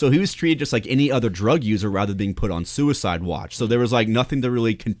 So he was treated just like any other drug user rather than being put on suicide watch. So there was like nothing to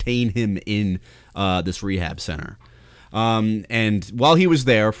really contain him in this rehab center. And while he was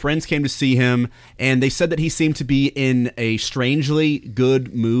there, friends came to see him, and they said that he seemed to be in a strangely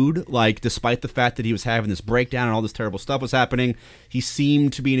good mood. Like, despite the fact that he was having this breakdown and all this terrible stuff was happening, he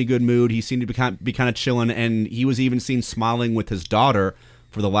seemed to be in a good mood. He seemed to be kind of chilling, and he was even seen smiling with his daughter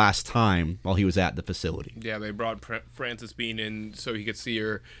for the last time while he was at the facility. Yeah, they brought Frances Bean in so he could see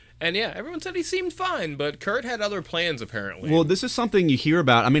her. And yeah, everyone said he seemed fine, but Kurt had other plans apparently. Well, this is something you hear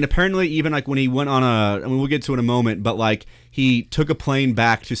about. I mean, apparently even like when he went on we'll get to it in a moment, but like he took a plane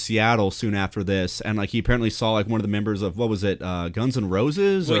back to Seattle soon after this, and like he apparently saw like one of the members of, what was it, Guns N'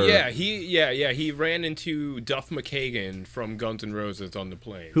 Roses? Well, he ran into Duff McKagan from Guns N' Roses on the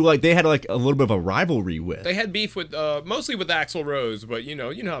plane. Who like they had like a little bit of a rivalry with. They had beef with mostly with Axl Rose, but you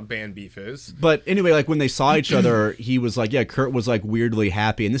know how band beef is. But anyway, like when they saw each other, he was like, yeah, Kurt was like weirdly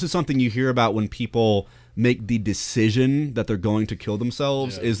happy, and this is something you hear about when people make the decision that they're going to kill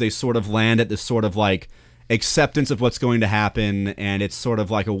themselves, is they sort of land at this sort of like acceptance of what's going to happen, and it's sort of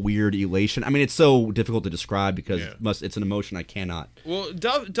like a weird elation. I mean, it's so difficult to describe because it's an emotion I cannot. Well,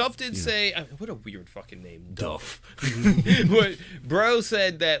 Duff did say, what a weird fucking name, Duff. But Bro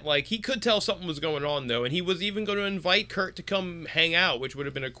said that like he could tell something was going on though, and he was even going to invite Kurt to come hang out, which would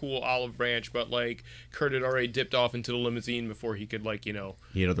have been a cool olive branch. But like Kurt had already dipped off into the limousine before he could like he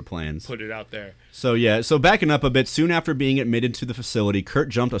had other plans. Put it out there. So backing up a bit, soon after being admitted to the facility, Kurt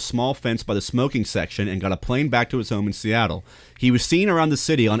jumped a small fence by the smoking section and got a plane back to his home in Seattle. He was seen around the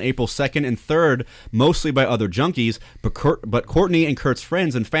city on April 2nd and 3rd, mostly by other junkies, but Courtney and Kurt's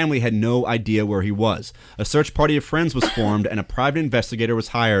friends and family had no idea where he was. A search party of friends was formed and a private investigator was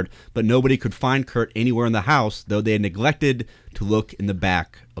hired, but nobody could find Kurt anywhere in the house, though they had neglected to look in the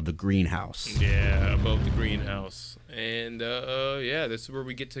back of the greenhouse. Yeah, above the greenhouse. And this is where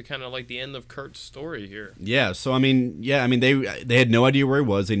we get to kind of like the end of Kurt's story here. Yeah, so I mean, they had no idea where he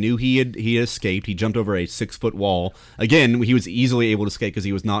was. They knew he had escaped. He jumped over a 6-foot wall. Again, he was easily able to escape because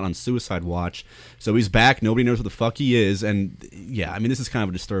he was not on suicide watch. So he's back. Nobody knows where the fuck he is. And yeah, I mean, this is kind of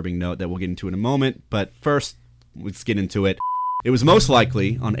a disturbing note that we'll get into in a moment. But first, let's get into it. It was most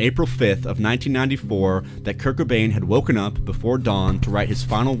likely on April 5th of 1994 that Kurt Cobain had woken up before dawn to write his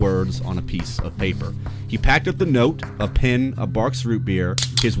final words on a piece of paper. He packed up the note, a pen, a Barks root beer,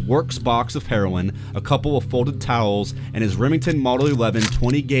 his Works box of heroin, a couple of folded towels, and his Remington Model 11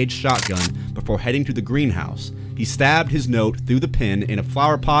 20-gauge shotgun before heading to the greenhouse. He stabbed his note through the pen in a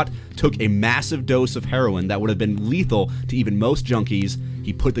flower pot, took a massive dose of heroin that would have been lethal to even most junkies.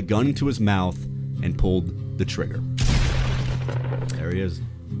 He put the gun into his mouth and pulled the trigger. There he is.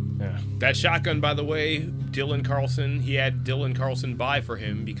 Yeah. That shotgun, by the way, Dylan Carlson, he had Dylan Carlson buy for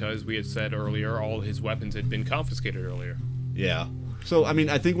him because we had said earlier all his weapons had been confiscated earlier. Yeah. So, I mean,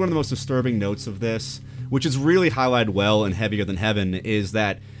 I think one of the most disturbing notes of this, which is really highlighted well in Heavier Than Heaven, is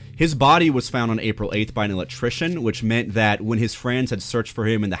that his body was found on April 8th by an electrician, which meant that when his friends had searched for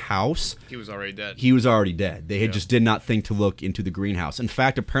him in the house, he was already dead. He was already dead. They had just did not think to look into the greenhouse. In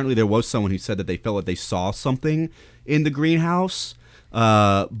fact, apparently there was someone who said that they felt like they saw something in the greenhouse.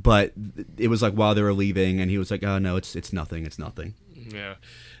 But it was like while they were leaving, and he was like, "Oh no, it's nothing. It's nothing." Yeah.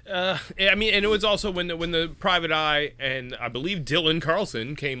 I mean, and it was also when the private eye and I believe Dylan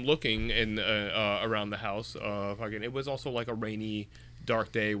Carlson came looking in around the house. It was also like a rainy,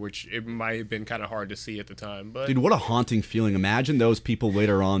 dark day, which it might have been kind of hard to see at the time. But dude, what a haunting feeling! Imagine those people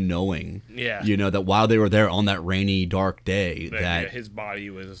later on knowing, you know, that while they were there on that rainy, dark day, that his body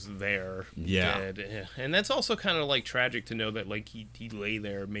was there, dead. Yeah. And that's also kind of like tragic to know that like he lay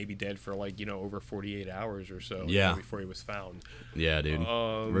there maybe dead for like over 48 hours or so, before he was found. Yeah, dude.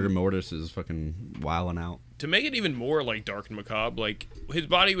 Rigor mortis is fucking wilding out. To make it even more like dark and macabre, like his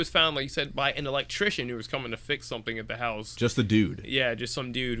body was found, like you said, by an electrician who was coming to fix something at the house. Just a dude. Yeah, just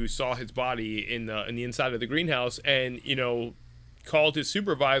some dude who saw his body in the inside of the greenhouse and called his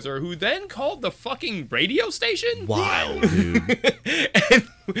supervisor, who then called the fucking radio station. Wild, dude.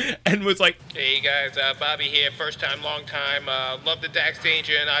 and was like, "Hey guys, Bobby here, first time, long time. Love the Dax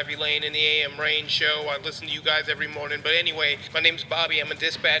Danger and Ivy Lane and the AM Rain show. I listen to you guys every morning. But anyway, my name's Bobby. I'm a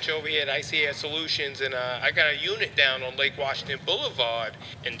dispatch over here at ICAS Solutions, and I got a unit down on Lake Washington Boulevard.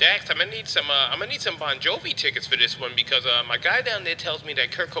 And Dax, I'm gonna need some Bon Jovi tickets for this one because my guy down there tells me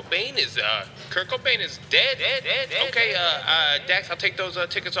that Kurt Cobain is dead. Okay, Dax, I'll take those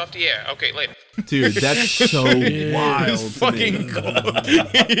tickets off the air. Okay, later." Dude, that's so wild. Fucking cool.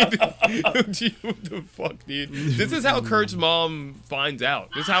 Dude, what the fuck, dude? This is how Kurt's mom finds out.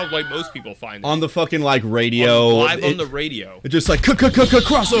 This is how like most people find out. On the fucking like radio. Live on the radio. It's just like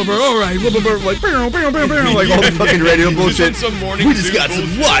crossover. All right, like all the fucking radio bullshit. We just got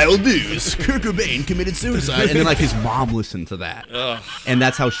some wild news. Kurt Cobain committed suicide, and then like his mom listened to that, and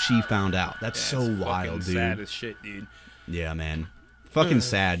that's how she found out. That's so wild, dude. Sad as shit, dude. Yeah, man. Fucking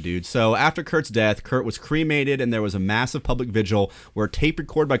sad, dude. So after Kurt's death, Kurt was cremated, and there was a massive public vigil where a tape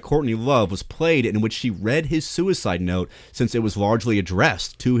recorded by Courtney Love was played in which she read his suicide note, since it was largely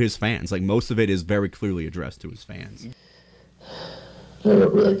addressed to his fans. Like, most of it is very clearly addressed to his fans. I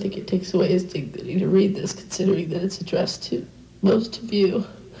don't really think it takes away his dignity to read this, considering that it's addressed to most of you.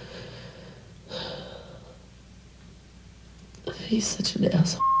 He's such an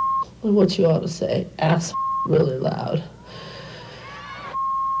asshole. I want you all to say asshole really loud.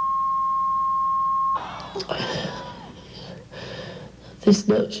 This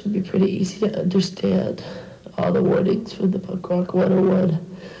note should be pretty easy to understand. All the warnings from the Punk Rock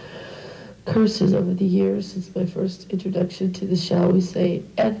 101 curses over the years since my first introduction to the, shall we say,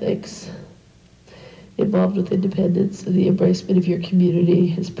 ethics involved with independence and the embracement of your community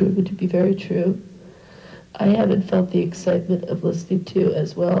has proven to be very true. I haven't felt the excitement of listening to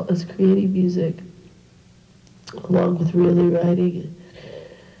as well as creating music, along with really writing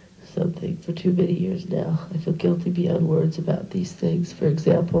something for too many years now. I feel guilty beyond words about these things. For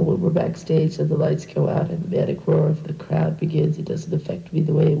example, when we're backstage and the lights go out and the manic roar of the crowd begins, it doesn't affect me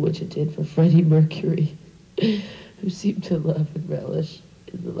the way in which it did for Freddie Mercury, who seemed to love and relish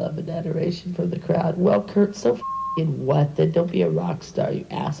in the love and adoration from the crowd. Well, Kurt, so f***ing what? Then don't be a rock star, you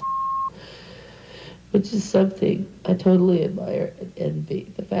asshole. Which is something I totally admire and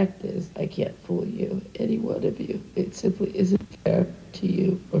envy. The fact is, I can't fool you, any one of you. It simply isn't fair to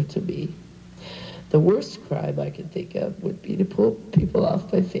you or to me. The worst crime I can think of would be to pull people off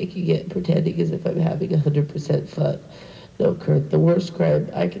by faking it and pretending as if I'm having 100% fun. No, Kurt, the worst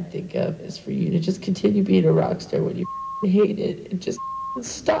crime I can think of is for you to just continue being a rock star when you hate it and just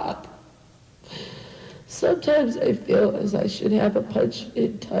stop. Sometimes I feel as I should have a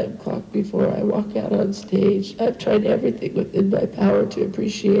punch-in time clock before I walk out on stage. I've tried everything within my power to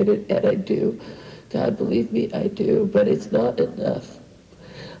appreciate it, and I do. God, believe me, I do, but it's not enough.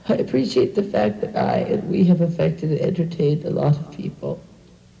 I appreciate the fact that I and we have affected and entertained a lot of people.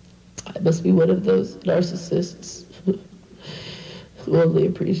 I must be one of those narcissists who only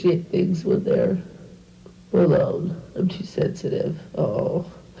appreciate things when they're alone. I'm too sensitive. Oh.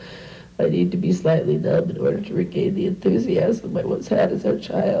 I need to be slightly numb in order to regain the enthusiasm I once had as a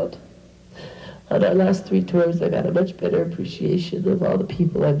child. On our last 3 tours, I've had a much better appreciation of all the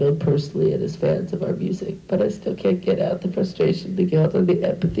people I've known personally and as fans of our music, but I still can't get out the frustration, the guilt, and the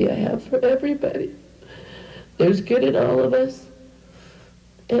empathy I have for everybody. There's good in all of us,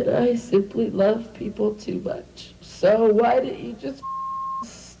 and I simply love people too much. So why didn't you just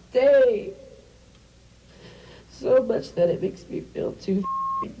stay? So much that it makes me feel too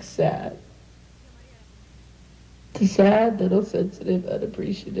sad. The sad, little, sensitive,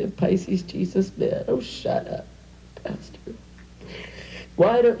 unappreciative Pisces Jesus man. Oh, shut up, Pastor.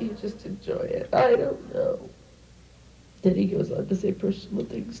 Why don't you just enjoy it? I don't know. Then he goes on to say personal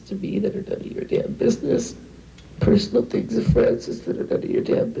things to me that are none of your damn business. Personal things of Francis that are none of your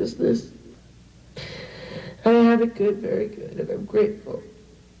damn business. I have it good, very good, and I'm grateful.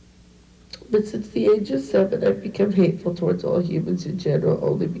 But since the age of 7, I've become hateful towards all humans in general,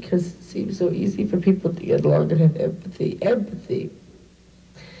 only because it seems so easy for people to get along and have empathy. Empathy.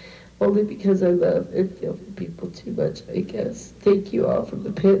 Only because I love and feel for people too much, I guess. Thank you all from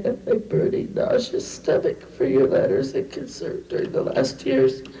the pit of my burning, nauseous stomach for your letters and concern during the last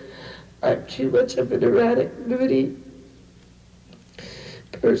years. I'm too much of an erratic, moody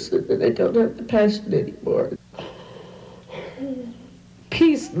person, and I don't have the passion anymore.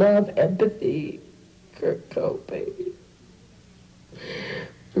 Peace, love, empathy, Kurt Cobain.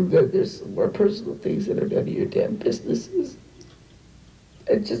 And then there's some more personal things that are none of your damn businesses.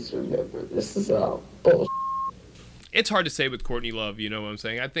 And just remember, this is all bullshit. It's hard to say with Courtney Love, you know what I'm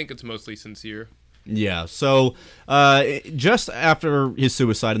saying? I think it's mostly sincere. Yeah, so just after his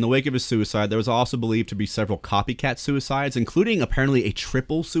suicide, in the wake of his suicide, there was also believed to be several copycat suicides, including apparently a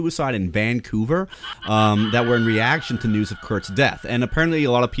triple suicide in Vancouver that were in reaction to news of Kurt's death. And apparently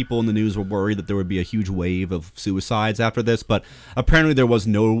a lot of people in the news were worried that there would be a huge wave of suicides after this, but apparently there was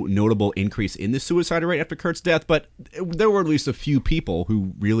no notable increase in the suicide rate after Kurt's death, but there were at least a few people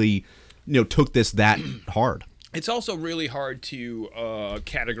who really, took this that hard. It's also really hard to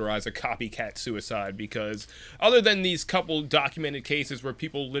categorize a copycat suicide because other than these couple documented cases where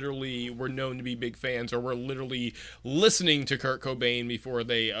people literally were known to be big fans or were literally listening to Kurt Cobain before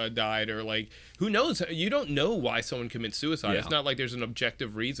they died, or who knows? You don't know why someone commits suicide. Yeah. It's not like there's an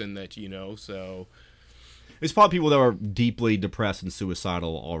objective reason that so... It's probably people that were deeply depressed and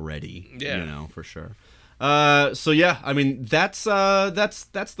suicidal already, for sure. So yeah, I mean that's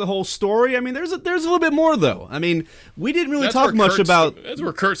the whole story. I mean there's a little bit more though. I mean we didn't really talk much about. That's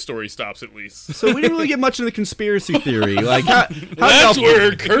where Kurt's story stops at least. So we didn't really get much into the conspiracy theory. That's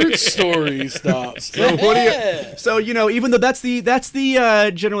where Kurt's story stops. So even though that's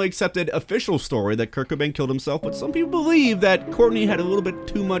the generally accepted official story that Kurt Cobain killed himself, but some people believe that Courtney had a little bit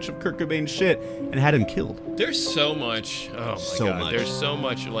too much of Kurt Cobain's shit and had him killed. There's so much. Oh my god. There's so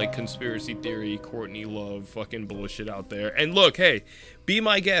much conspiracy theory, Courtney Love fucking bullshit out there. And look, hey, be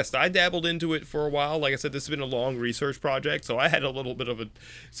my guest. I dabbled into it for a while. Like I said, this has been a long research project, so I had a little bit of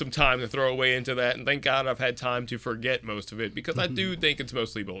some time to throw away into that, and thank God I've had time to forget most of it, because I do think it's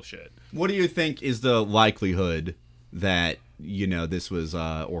mostly bullshit. What do you think is the likelihood that, this was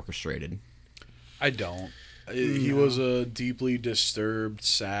orchestrated? I don't. He was a deeply disturbed,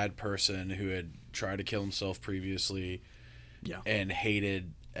 sad person who had tried to kill himself previously, and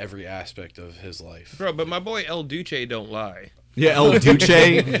hated every aspect of his life. Bro, but my boy El Duce don't lie. Yeah, El Duce.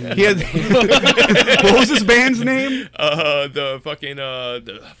 He had, what was his band's name? The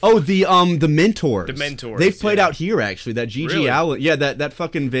Mentors. The Mentors. They've played out here, actually. That GG Really? Allen. Yeah, that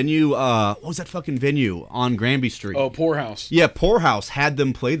fucking venue. What was that fucking venue on Granby Street? Oh, Poorhouse. Yeah, Poorhouse had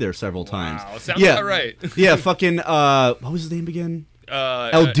them play there several times. Wow, sounds yeah, about right. Yeah, fucking. What was his name again?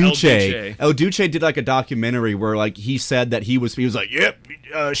 El Duce. El Duce did like a documentary where like he said that he was like, yep,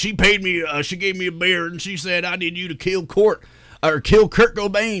 she paid me, she gave me a beer and she said I need you to kill Kurt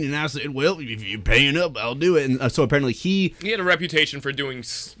Cobain, and I said, well, if you're paying up, I'll do it. And so apparently he had a reputation for doing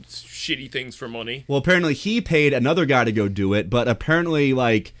shitty things for money. Well, apparently he paid another guy to go do it, but apparently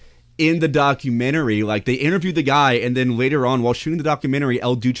like in the documentary, like they interviewed the guy, and then later on while shooting the documentary,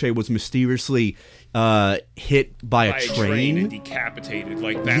 El Duce was mysteriously hit by a train and decapitated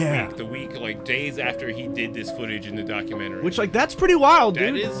like that week, like days after he did this footage in the documentary. Which, like, that's pretty wild,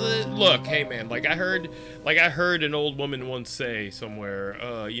 dude. That is look, hey man, like I heard an old woman once say somewhere,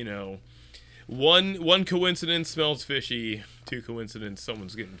 one coincidence smells fishy, two coincidence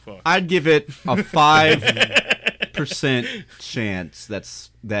someone's getting fucked. I'd give it a 5% chance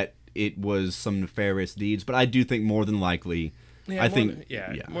that it was some nefarious deeds, but I do think more than likely. Yeah,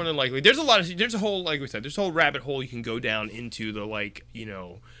 more than likely. There's a whole, like we said, there's a whole rabbit hole you can go down into the, like,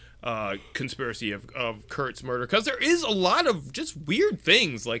 conspiracy of Kurt's murder, because there is a lot of just weird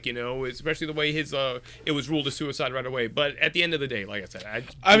things, like, especially the way his it was ruled a suicide right away. But at the end of the day, like I said,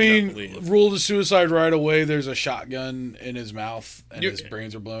 I mean, ruled a suicide right away. There's a shotgun in his mouth and his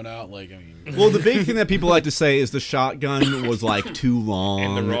brains are blown out. Like, I mean, well, the big thing that people like to say is the shotgun was like too long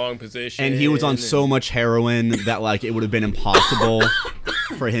in the wrong position, and he was on so much heroin that like it would have been impossible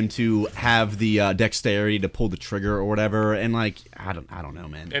for him to have the dexterity to pull the trigger or whatever. And like, I don't know,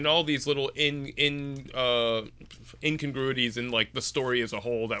 man. And all these little incongruities in like the story as a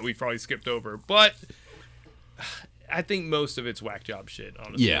whole that we probably skipped over, but I think most of it's whack job shit,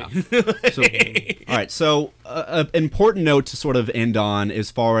 honestly. Yeah. So, all right. So, an important note to sort of end on,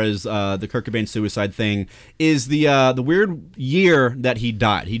 as far as the Kurt Cobain suicide thing, is the weird year that he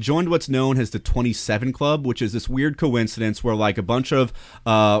died. He joined what's known as the 27 Club, which is this weird coincidence where like a bunch of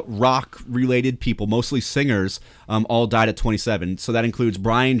rock-related people, mostly singers, all died at 27. So that includes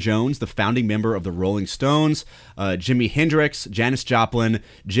Brian Jones, the founding member of the Rolling Stones, Jimi Hendrix, Janis Joplin,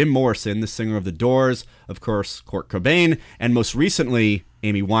 Jim Morrison, the singer of The Doors, of course, Kurt Cobain, and most recently,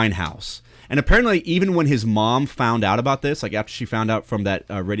 Amy Winehouse. And apparently, even when his mom found out about this, like after she found out from that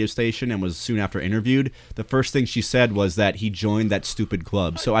radio station and was soon after interviewed, the first thing she said was that he joined that stupid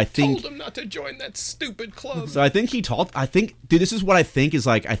club. So I think told him not to join that stupid club. So I think dude, this is what I think is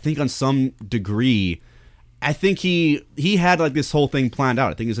like, I think on some degree, I think he had like this whole thing planned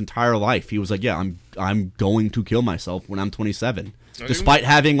out. I think his entire life he was like, yeah, I'm going to kill myself when I'm 27. Despite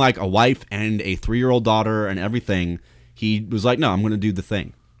having like a wife and a 3-year-old daughter and everything, he was like, no, I'm going to do the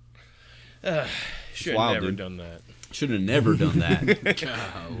thing. Should have never done that. Should have never done that.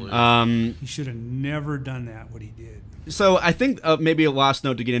 He should have never done that, what he did. So I think maybe a last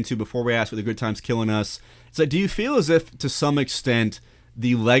note to get into before we ask what the good time's killing us. It's like, do you feel as if to some extent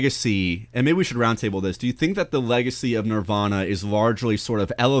the legacy, and maybe we should roundtable this, do you think that the legacy of Nirvana is largely sort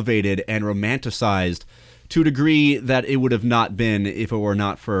of elevated and romanticized to a degree that it would have not been if it were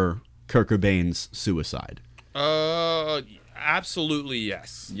not for Kurt Cobain's suicide? Absolutely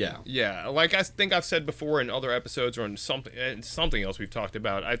yes. Yeah. Like I think I've said before in other episodes or in something else we've talked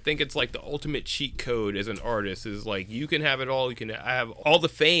about, I think it's like the ultimate cheat code as an artist is like you can have it all, you can have all the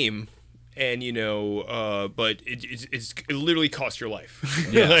fame, and but it literally costs your life.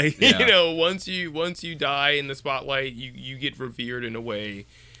 Yeah. Like, once you die in the spotlight, you get revered in a way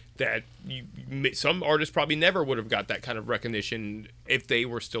that some artists probably never would have got that kind of recognition if they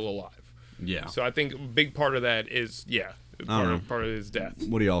were still alive. Yeah. So I think a big part of that is part of his death.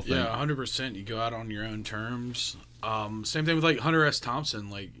 What do y'all think? Yeah, 100%. You go out on your own terms. Same thing with like Hunter S. Thompson.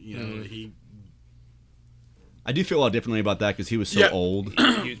 Like I do feel a lot differently about that because he was so old.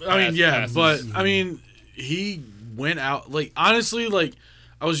 He went out, like, honestly, like,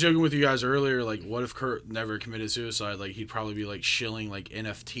 I was joking with you guys earlier, like, what if Kurt never committed suicide? Like, he'd probably be, like, shilling, like,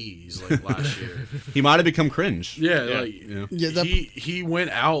 NFTs, like, last year. He might have become cringe. He went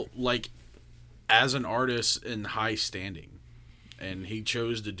out, like, as an artist in high standing. and he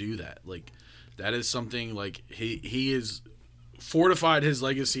chose to do that. Like, that is something, like, he is fortified his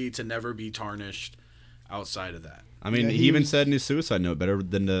legacy to never be tarnished outside of that. I mean, he even said in his suicide note, better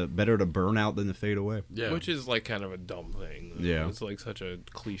to burn out than to fade away. Yeah. Which is like kind of a dumb thing. Yeah. It's like such a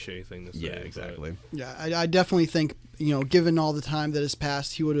cliche thing to say. Yeah, exactly. Yeah, I definitely think, given all the time that has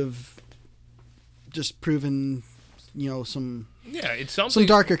passed, he would have just proven, some it's something. some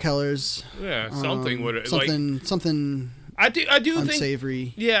darker colors. Yeah, something would something. I do unsavory.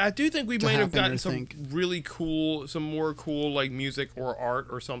 think. Yeah, I do think we might have gotten some think. really cool, some more cool like music or art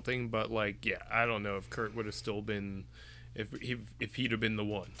or something. But like, yeah, I don't know if Kurt would have still been, if he'd have been the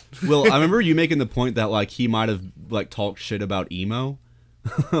one. Well, I remember you making the point that like he might have like talked shit about emo.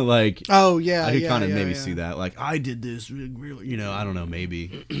 Like, oh yeah, I could kind of maybe see that. Like, I did this, really, I don't know,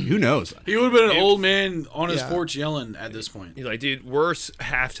 maybe. Who knows? He would have been an old man on his porch yelling at this point. He's like, dude, worst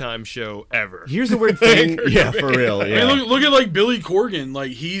halftime show ever. Here's the weird thing. Yeah, for real. Yeah. I mean, look at like Billy Corgan.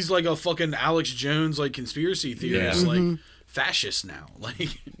 Like, he's like a fucking Alex Jones like conspiracy theorist, like fascist now.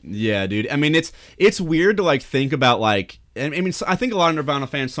 Like, yeah, dude. I mean, it's weird to like think about like. I mean, I think a lot of Nirvana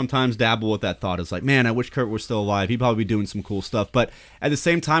fans sometimes dabble with that thought. It's like, man, I wish Kurt were still alive. He'd probably be doing some cool stuff. But at the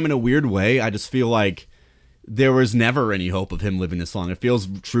same time, in a weird way, I just feel like there was never any hope of him living this long. It feels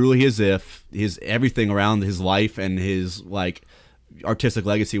truly as if everything around his life and his like artistic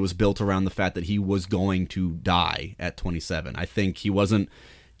legacy was built around the fact that he was going to die at 27. I think he wasn't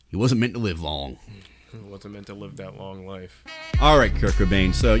meant to live long. Wasn't meant to live that long life. All right, Kurt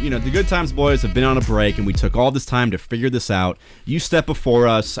Cobain. So, the Good Times Boys have been on a break, and we took all this time to figure this out. You step before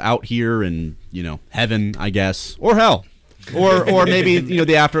us out here in, heaven, I guess, or hell. Or maybe,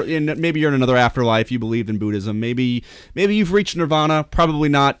 the after. Maybe you're in another afterlife. You believe in Buddhism. Maybe you've reached Nirvana. Probably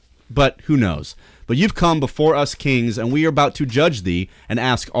not, but who knows? But you've come before us kings, and we are about to judge thee and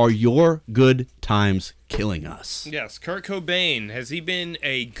ask, are your good times killing us? Yes, Kurt Cobain. Has he been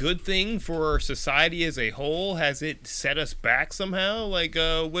a good thing for society as a whole? Has it set us back somehow? Like,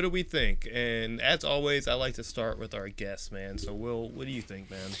 what do we think? And as always, I like to start with our guests, man. So, Will, what do you think,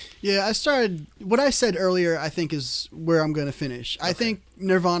 man? Yeah, what I said earlier, I think is where I'm going to finish. Okay. I think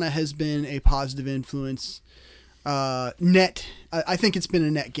Nirvana has been a positive influence. I think it's been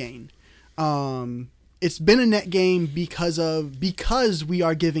a net gain. It's been a net gain because we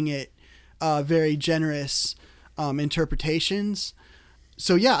are giving it very generous interpretations.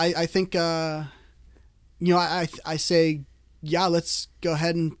 So yeah, I think I say yeah, let's go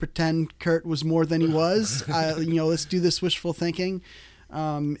ahead and pretend Kurt was more than he was. Let's do this wishful thinking.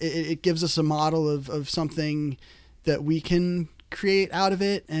 It gives us a model of something that we can create out of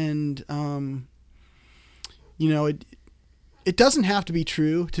it, and it doesn't have to be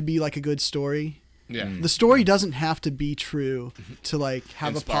true to be like a good story. Yeah. The story doesn't have to be true to like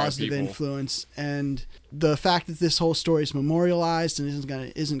have Inspire a positive people. influence, and the fact that this whole story is memorialized and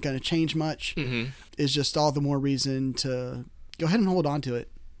isn't gonna change much is just all the more reason to go ahead and hold on to it.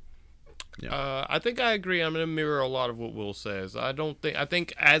 Yeah. I think I agree. I'm going to mirror a lot of what Will says. I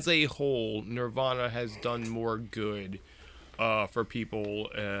think as a whole, Nirvana has done more good for people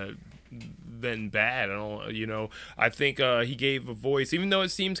than bad. I think he gave a voice, even though it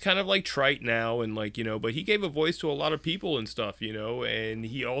seems kind of like trite now, and like, but he gave a voice to a lot of people and stuff, and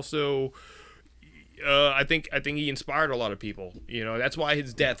he also I think he inspired a lot of people. That's why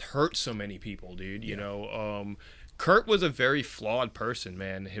his death hurt so many people, dude. Kurt was a very flawed person,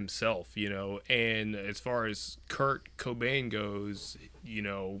 man, himself, and as far as Kurt Cobain goes,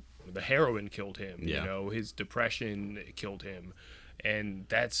 the heroin killed him, his depression killed him. And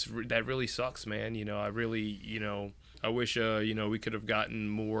that really sucks, man. I really, I wish, we could have gotten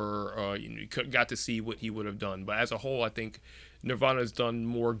more, got to see what he would have done. But as a whole, I think Nirvana's done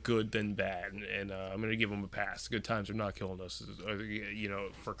more good than bad. And I'm going to give him a pass. Good times are not killing us,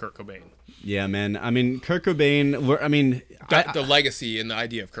 for Kurt Cobain. Yeah, man. I mean, Kurt Cobain, the legacy and the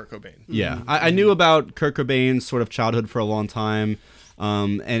idea of Kurt Cobain. Yeah. I knew about Kurt Cobain's sort of childhood for a long time.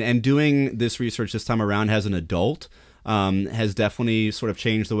 And doing this research this time around as an adult, has definitely sort of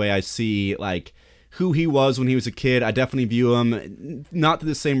changed the way I see like who he was when he was a kid. I definitely view him not through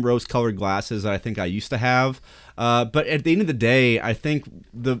the same rose-colored glasses that I think I used to have. But at the end of the day, I think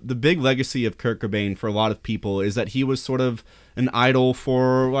the big legacy of Kurt Cobain for a lot of people is that he was sort of an idol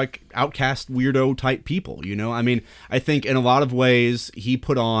for like outcast weirdo type people. I mean, I think in a lot of ways he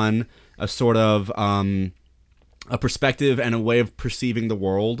put on a sort of a perspective and a way of perceiving the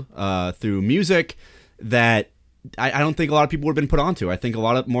world through music that I don't think a lot of people would have been put onto. I think a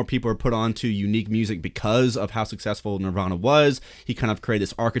lot of more people are put onto unique music because of how successful Nirvana was. He kind of created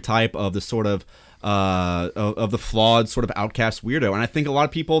this archetype of the sort of the flawed sort of outcast weirdo. And I think a lot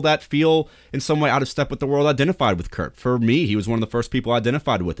of people that feel in some way out of step with the world identified with Kurt. For me, he was one of the first people I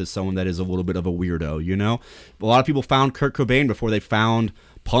identified with as someone that is a little bit of a weirdo, you know? A lot of people found Kurt Cobain before they found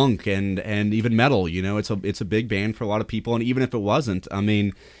punk and even metal, you know? It's a big band for a lot of people, and even if it wasn't, I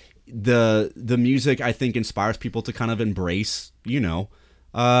mean, the music I think inspires people to kind of embrace, you know,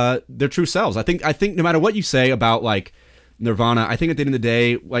 their true selves. I think no matter what you say about like Nirvana, I think at the end of the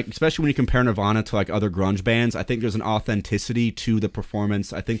day, like especially when you compare Nirvana to like other grunge bands, I think there's an authenticity to the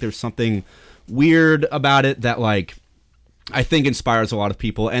performance. I think there's something weird about it that like I think inspires a lot of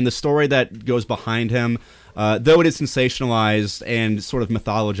people, and the story that goes behind him, though it is sensationalized and sort of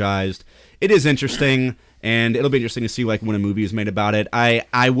mythologized, it is interesting, and it'll be interesting to see like when a movie is made about it.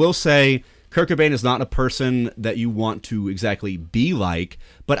 I will say Kurt Cobain is not a person that you want to exactly be like,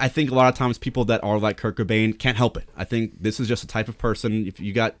 but I think a lot of times people that are like Kurt Cobain can't help it. I think this is just a type of person. If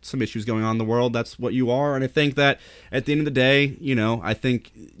you got some issues going on in the world, that's what you are. And I think that at the end of the day, you know, I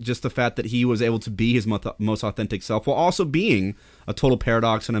think just the fact that he was able to be his most authentic self while also being a total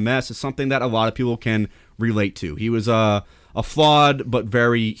paradox and a mess is something that a lot of people can relate to. He was a flawed but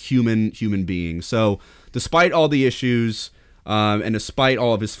very human being. So despite all the issues, and despite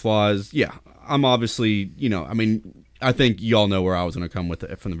all of his flaws, yeah, I'm obviously, you know, I mean, I think y'all know where I was going to come with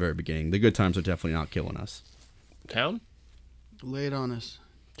it from the very beginning. The good times are definitely not killing us. Town? Lay it on us.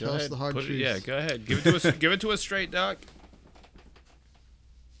 Tell us the hard truth. Yeah, go ahead. Give it to us. Give it to us straight, Doc.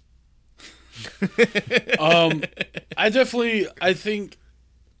 I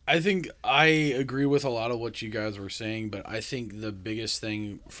think I agree with a lot of what you guys were saying, but I think the biggest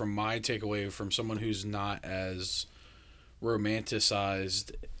thing from my takeaway from someone who's not as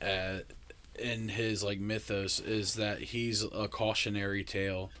romanticized in his like mythos is that he's a cautionary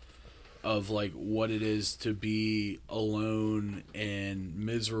tale of like what it is to be alone and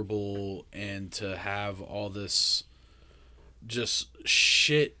miserable and to have all this just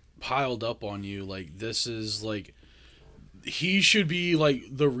shit piled up on you. Like this is like he should be like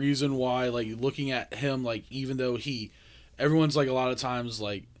the reason why, like looking at him, like even though everyone's like a lot of times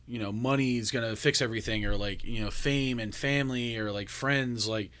like, you know, money is going to fix everything, or like, you know, fame and family or like friends.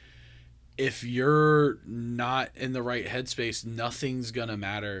 Like if you're not in the right headspace, nothing's going to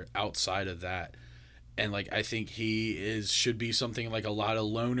matter outside of that. And like, I think should be something like a lot of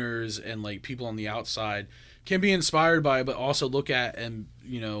loners and like people on the outside can be inspired by, but also look at and,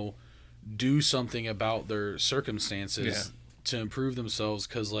 you know, do something about their circumstances to improve themselves.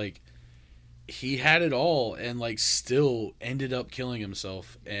 'Cause like, he had it all and like still ended up killing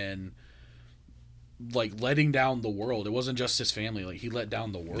himself and like letting down the world. It wasn't just his family, like he let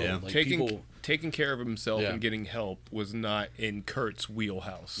down the world. Yeah. Like taking care of himself and getting help was not in Kurt's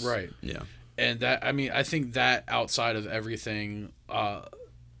wheelhouse. Right. Yeah. And that, I mean, I think that outside of everything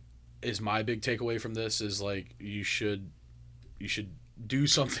is my big takeaway from this is like you should do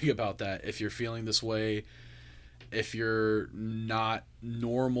something about that if you're feeling this way. If you're not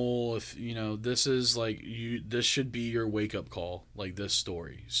normal, if you know, this is like this should be your wake up call, like this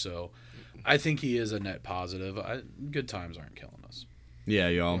story. So I think he is a net positive. Good times aren't killing us. Yeah,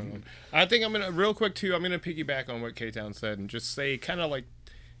 y'all. I think I'm gonna real quick too. I'm gonna piggyback on what K-Town said and just say kind of like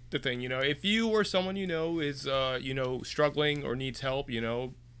the thing. You know, if you or someone you know is you know, struggling or needs help, you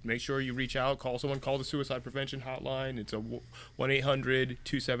know, make sure you reach out. Call the suicide prevention hotline. It's a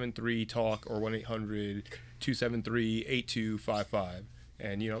 1-800-273-TALK or 1-800-273-8255,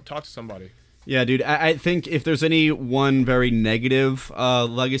 and you know, talk to somebody. Yeah, dude, I think if there's any one very negative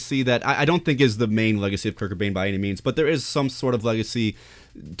legacy that I don't think is the main legacy of Kurt Cobain by any means, but there is some sort of legacy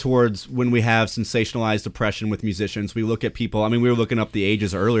towards when we have sensationalized depression with musicians. We look at people, I mean, we were looking up the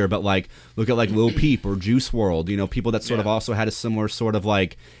ages earlier, but like look at like Lil Peep or Juice WRLD, you know, people that sort of also had a similar sort of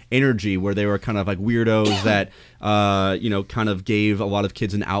like energy where they were kind of like weirdos that you know, kind of gave a lot of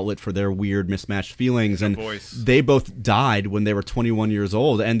kids an outlet for their weird mismatched feelings. And they both died when they were 21 years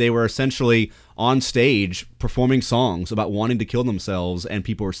old, and they were essentially on stage performing songs about wanting to kill themselves, and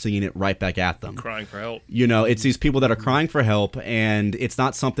people were singing it right back at them, crying for help. You know, it's these people that are crying for help, and it's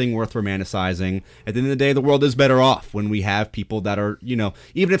not something worth romanticizing. At the end of the day, the world is better off when we have people that are, you know,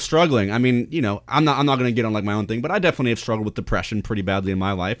 even if struggling. I mean, you know, I'm not going to get on like my own thing, but I definitely have struggled with depression pretty badly in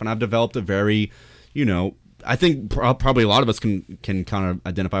my life, and I've developed a very, you know, I think probably a lot of us can kind of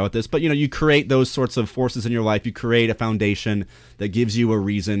identify with this, but you know, you create those sorts of forces in your life. You create a foundation that gives you a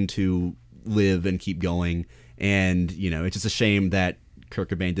reason to live and keep going. And you know, it's just a shame that Kurt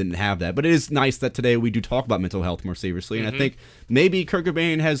Cobain didn't have that. But it is nice that today we do talk about mental health more seriously, and I think maybe Kurt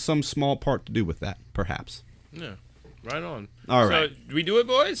Cobain has some small part to do with that, perhaps. Yeah. Right on. All right. So, did we do it,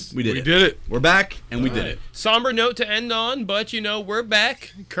 boys? We did We did it. We're back, and we did it. Somber note to end on, but, we're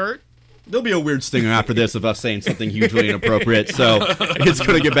back. Kurt? There'll be a weird stinger after this of us saying something hugely inappropriate, so it's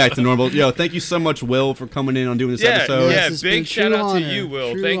going to get back to normal. Yo, thank you so much, Will, for coming in on doing this episode. Yeah, This has big been shout true out to honor. you,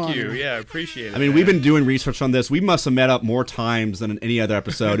 Will. True Thank you. honor. Yeah, appreciate it. I mean, we've been doing research on this. We must have met up more times than any other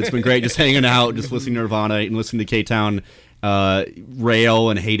episode. It's been great just hanging out, just listening to Nirvana and listening to K-Town rail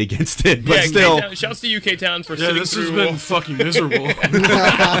and hate against it. But still, K-Town, shouts to you, K-Town, for Yeah, sitting this has through. been fucking miserable.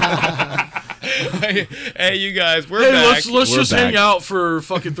 Hey, you guys, we're Hey, back. let's We're just back. hang out for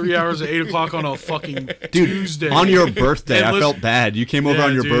fucking 3 hours at 8 o'clock on a fucking Tuesday. on your birthday, And I listen- felt bad. You came over Yeah,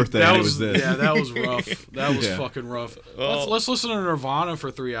 on your dude, birthday, that and it was was this. Yeah, that was rough. That was Yeah. fucking rough. Well- let's listen to Nirvana for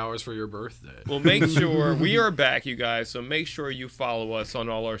 3 hours for your birthday. Well, make sure we are back, you guys. So make sure you follow us on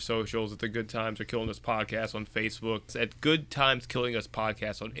all our socials at the Good Times Are Killing Us podcast on Facebook, it's at Good Times Killing Us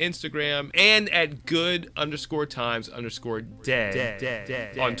podcast on Instagram, and at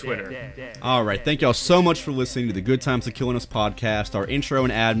good_times_dead on Twitter. All right, thank y'all so much for listening to the Good Times of Killing Us podcast. Our intro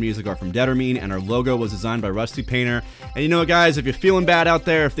and ad music are from Dead or Mean, and our logo was designed by Rusty Painter. And you know, guys, if you're feeling bad out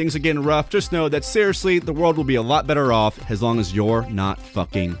there, if things are getting rough, just know that seriously, the world will be a lot better off as long as you're not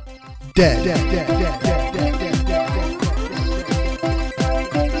fucking Dead.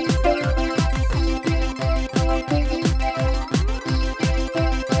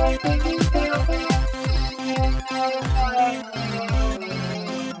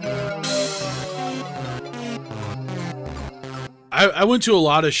 I went to a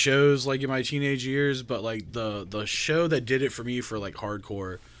lot of shows like in my teenage years, but like the show that did it for me for like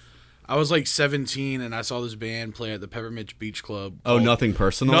hardcore, I was like 17 and I saw this band play at the Peppermint Beach Club. Oh, called nothing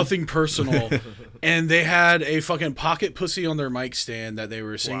personal? Nothing Personal. And they had a fucking pocket pussy on their mic stand that they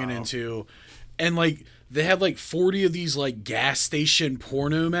were singing into. And like they had like 40 of these like gas station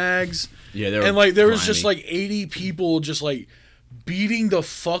porno mags. Yeah, they were and like there was just grimy. like 80 people just like beating the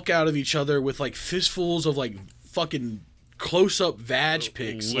fuck out of each other with like fistfuls of like fucking close-up vag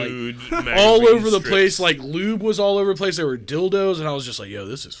pics, like Lewd all magazine over the strips. place. Like lube was all over the place. There were dildos, and I was just like, "Yo,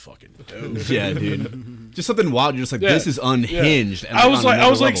 this is fucking dope." Yeah, dude. Just something wild. You're just like, Yeah. this is unhinged. And I was on like,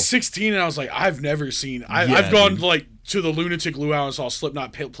 another level. 16, and I was like, I've never seen. Yeah, I've gone dude. like to the Lunatic Luau and saw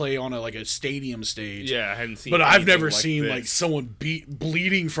Slipknot play on a stadium stage. Yeah, I hadn't seen. But I've anything never like seen this. like someone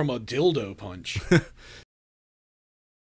bleeding from a dildo punch.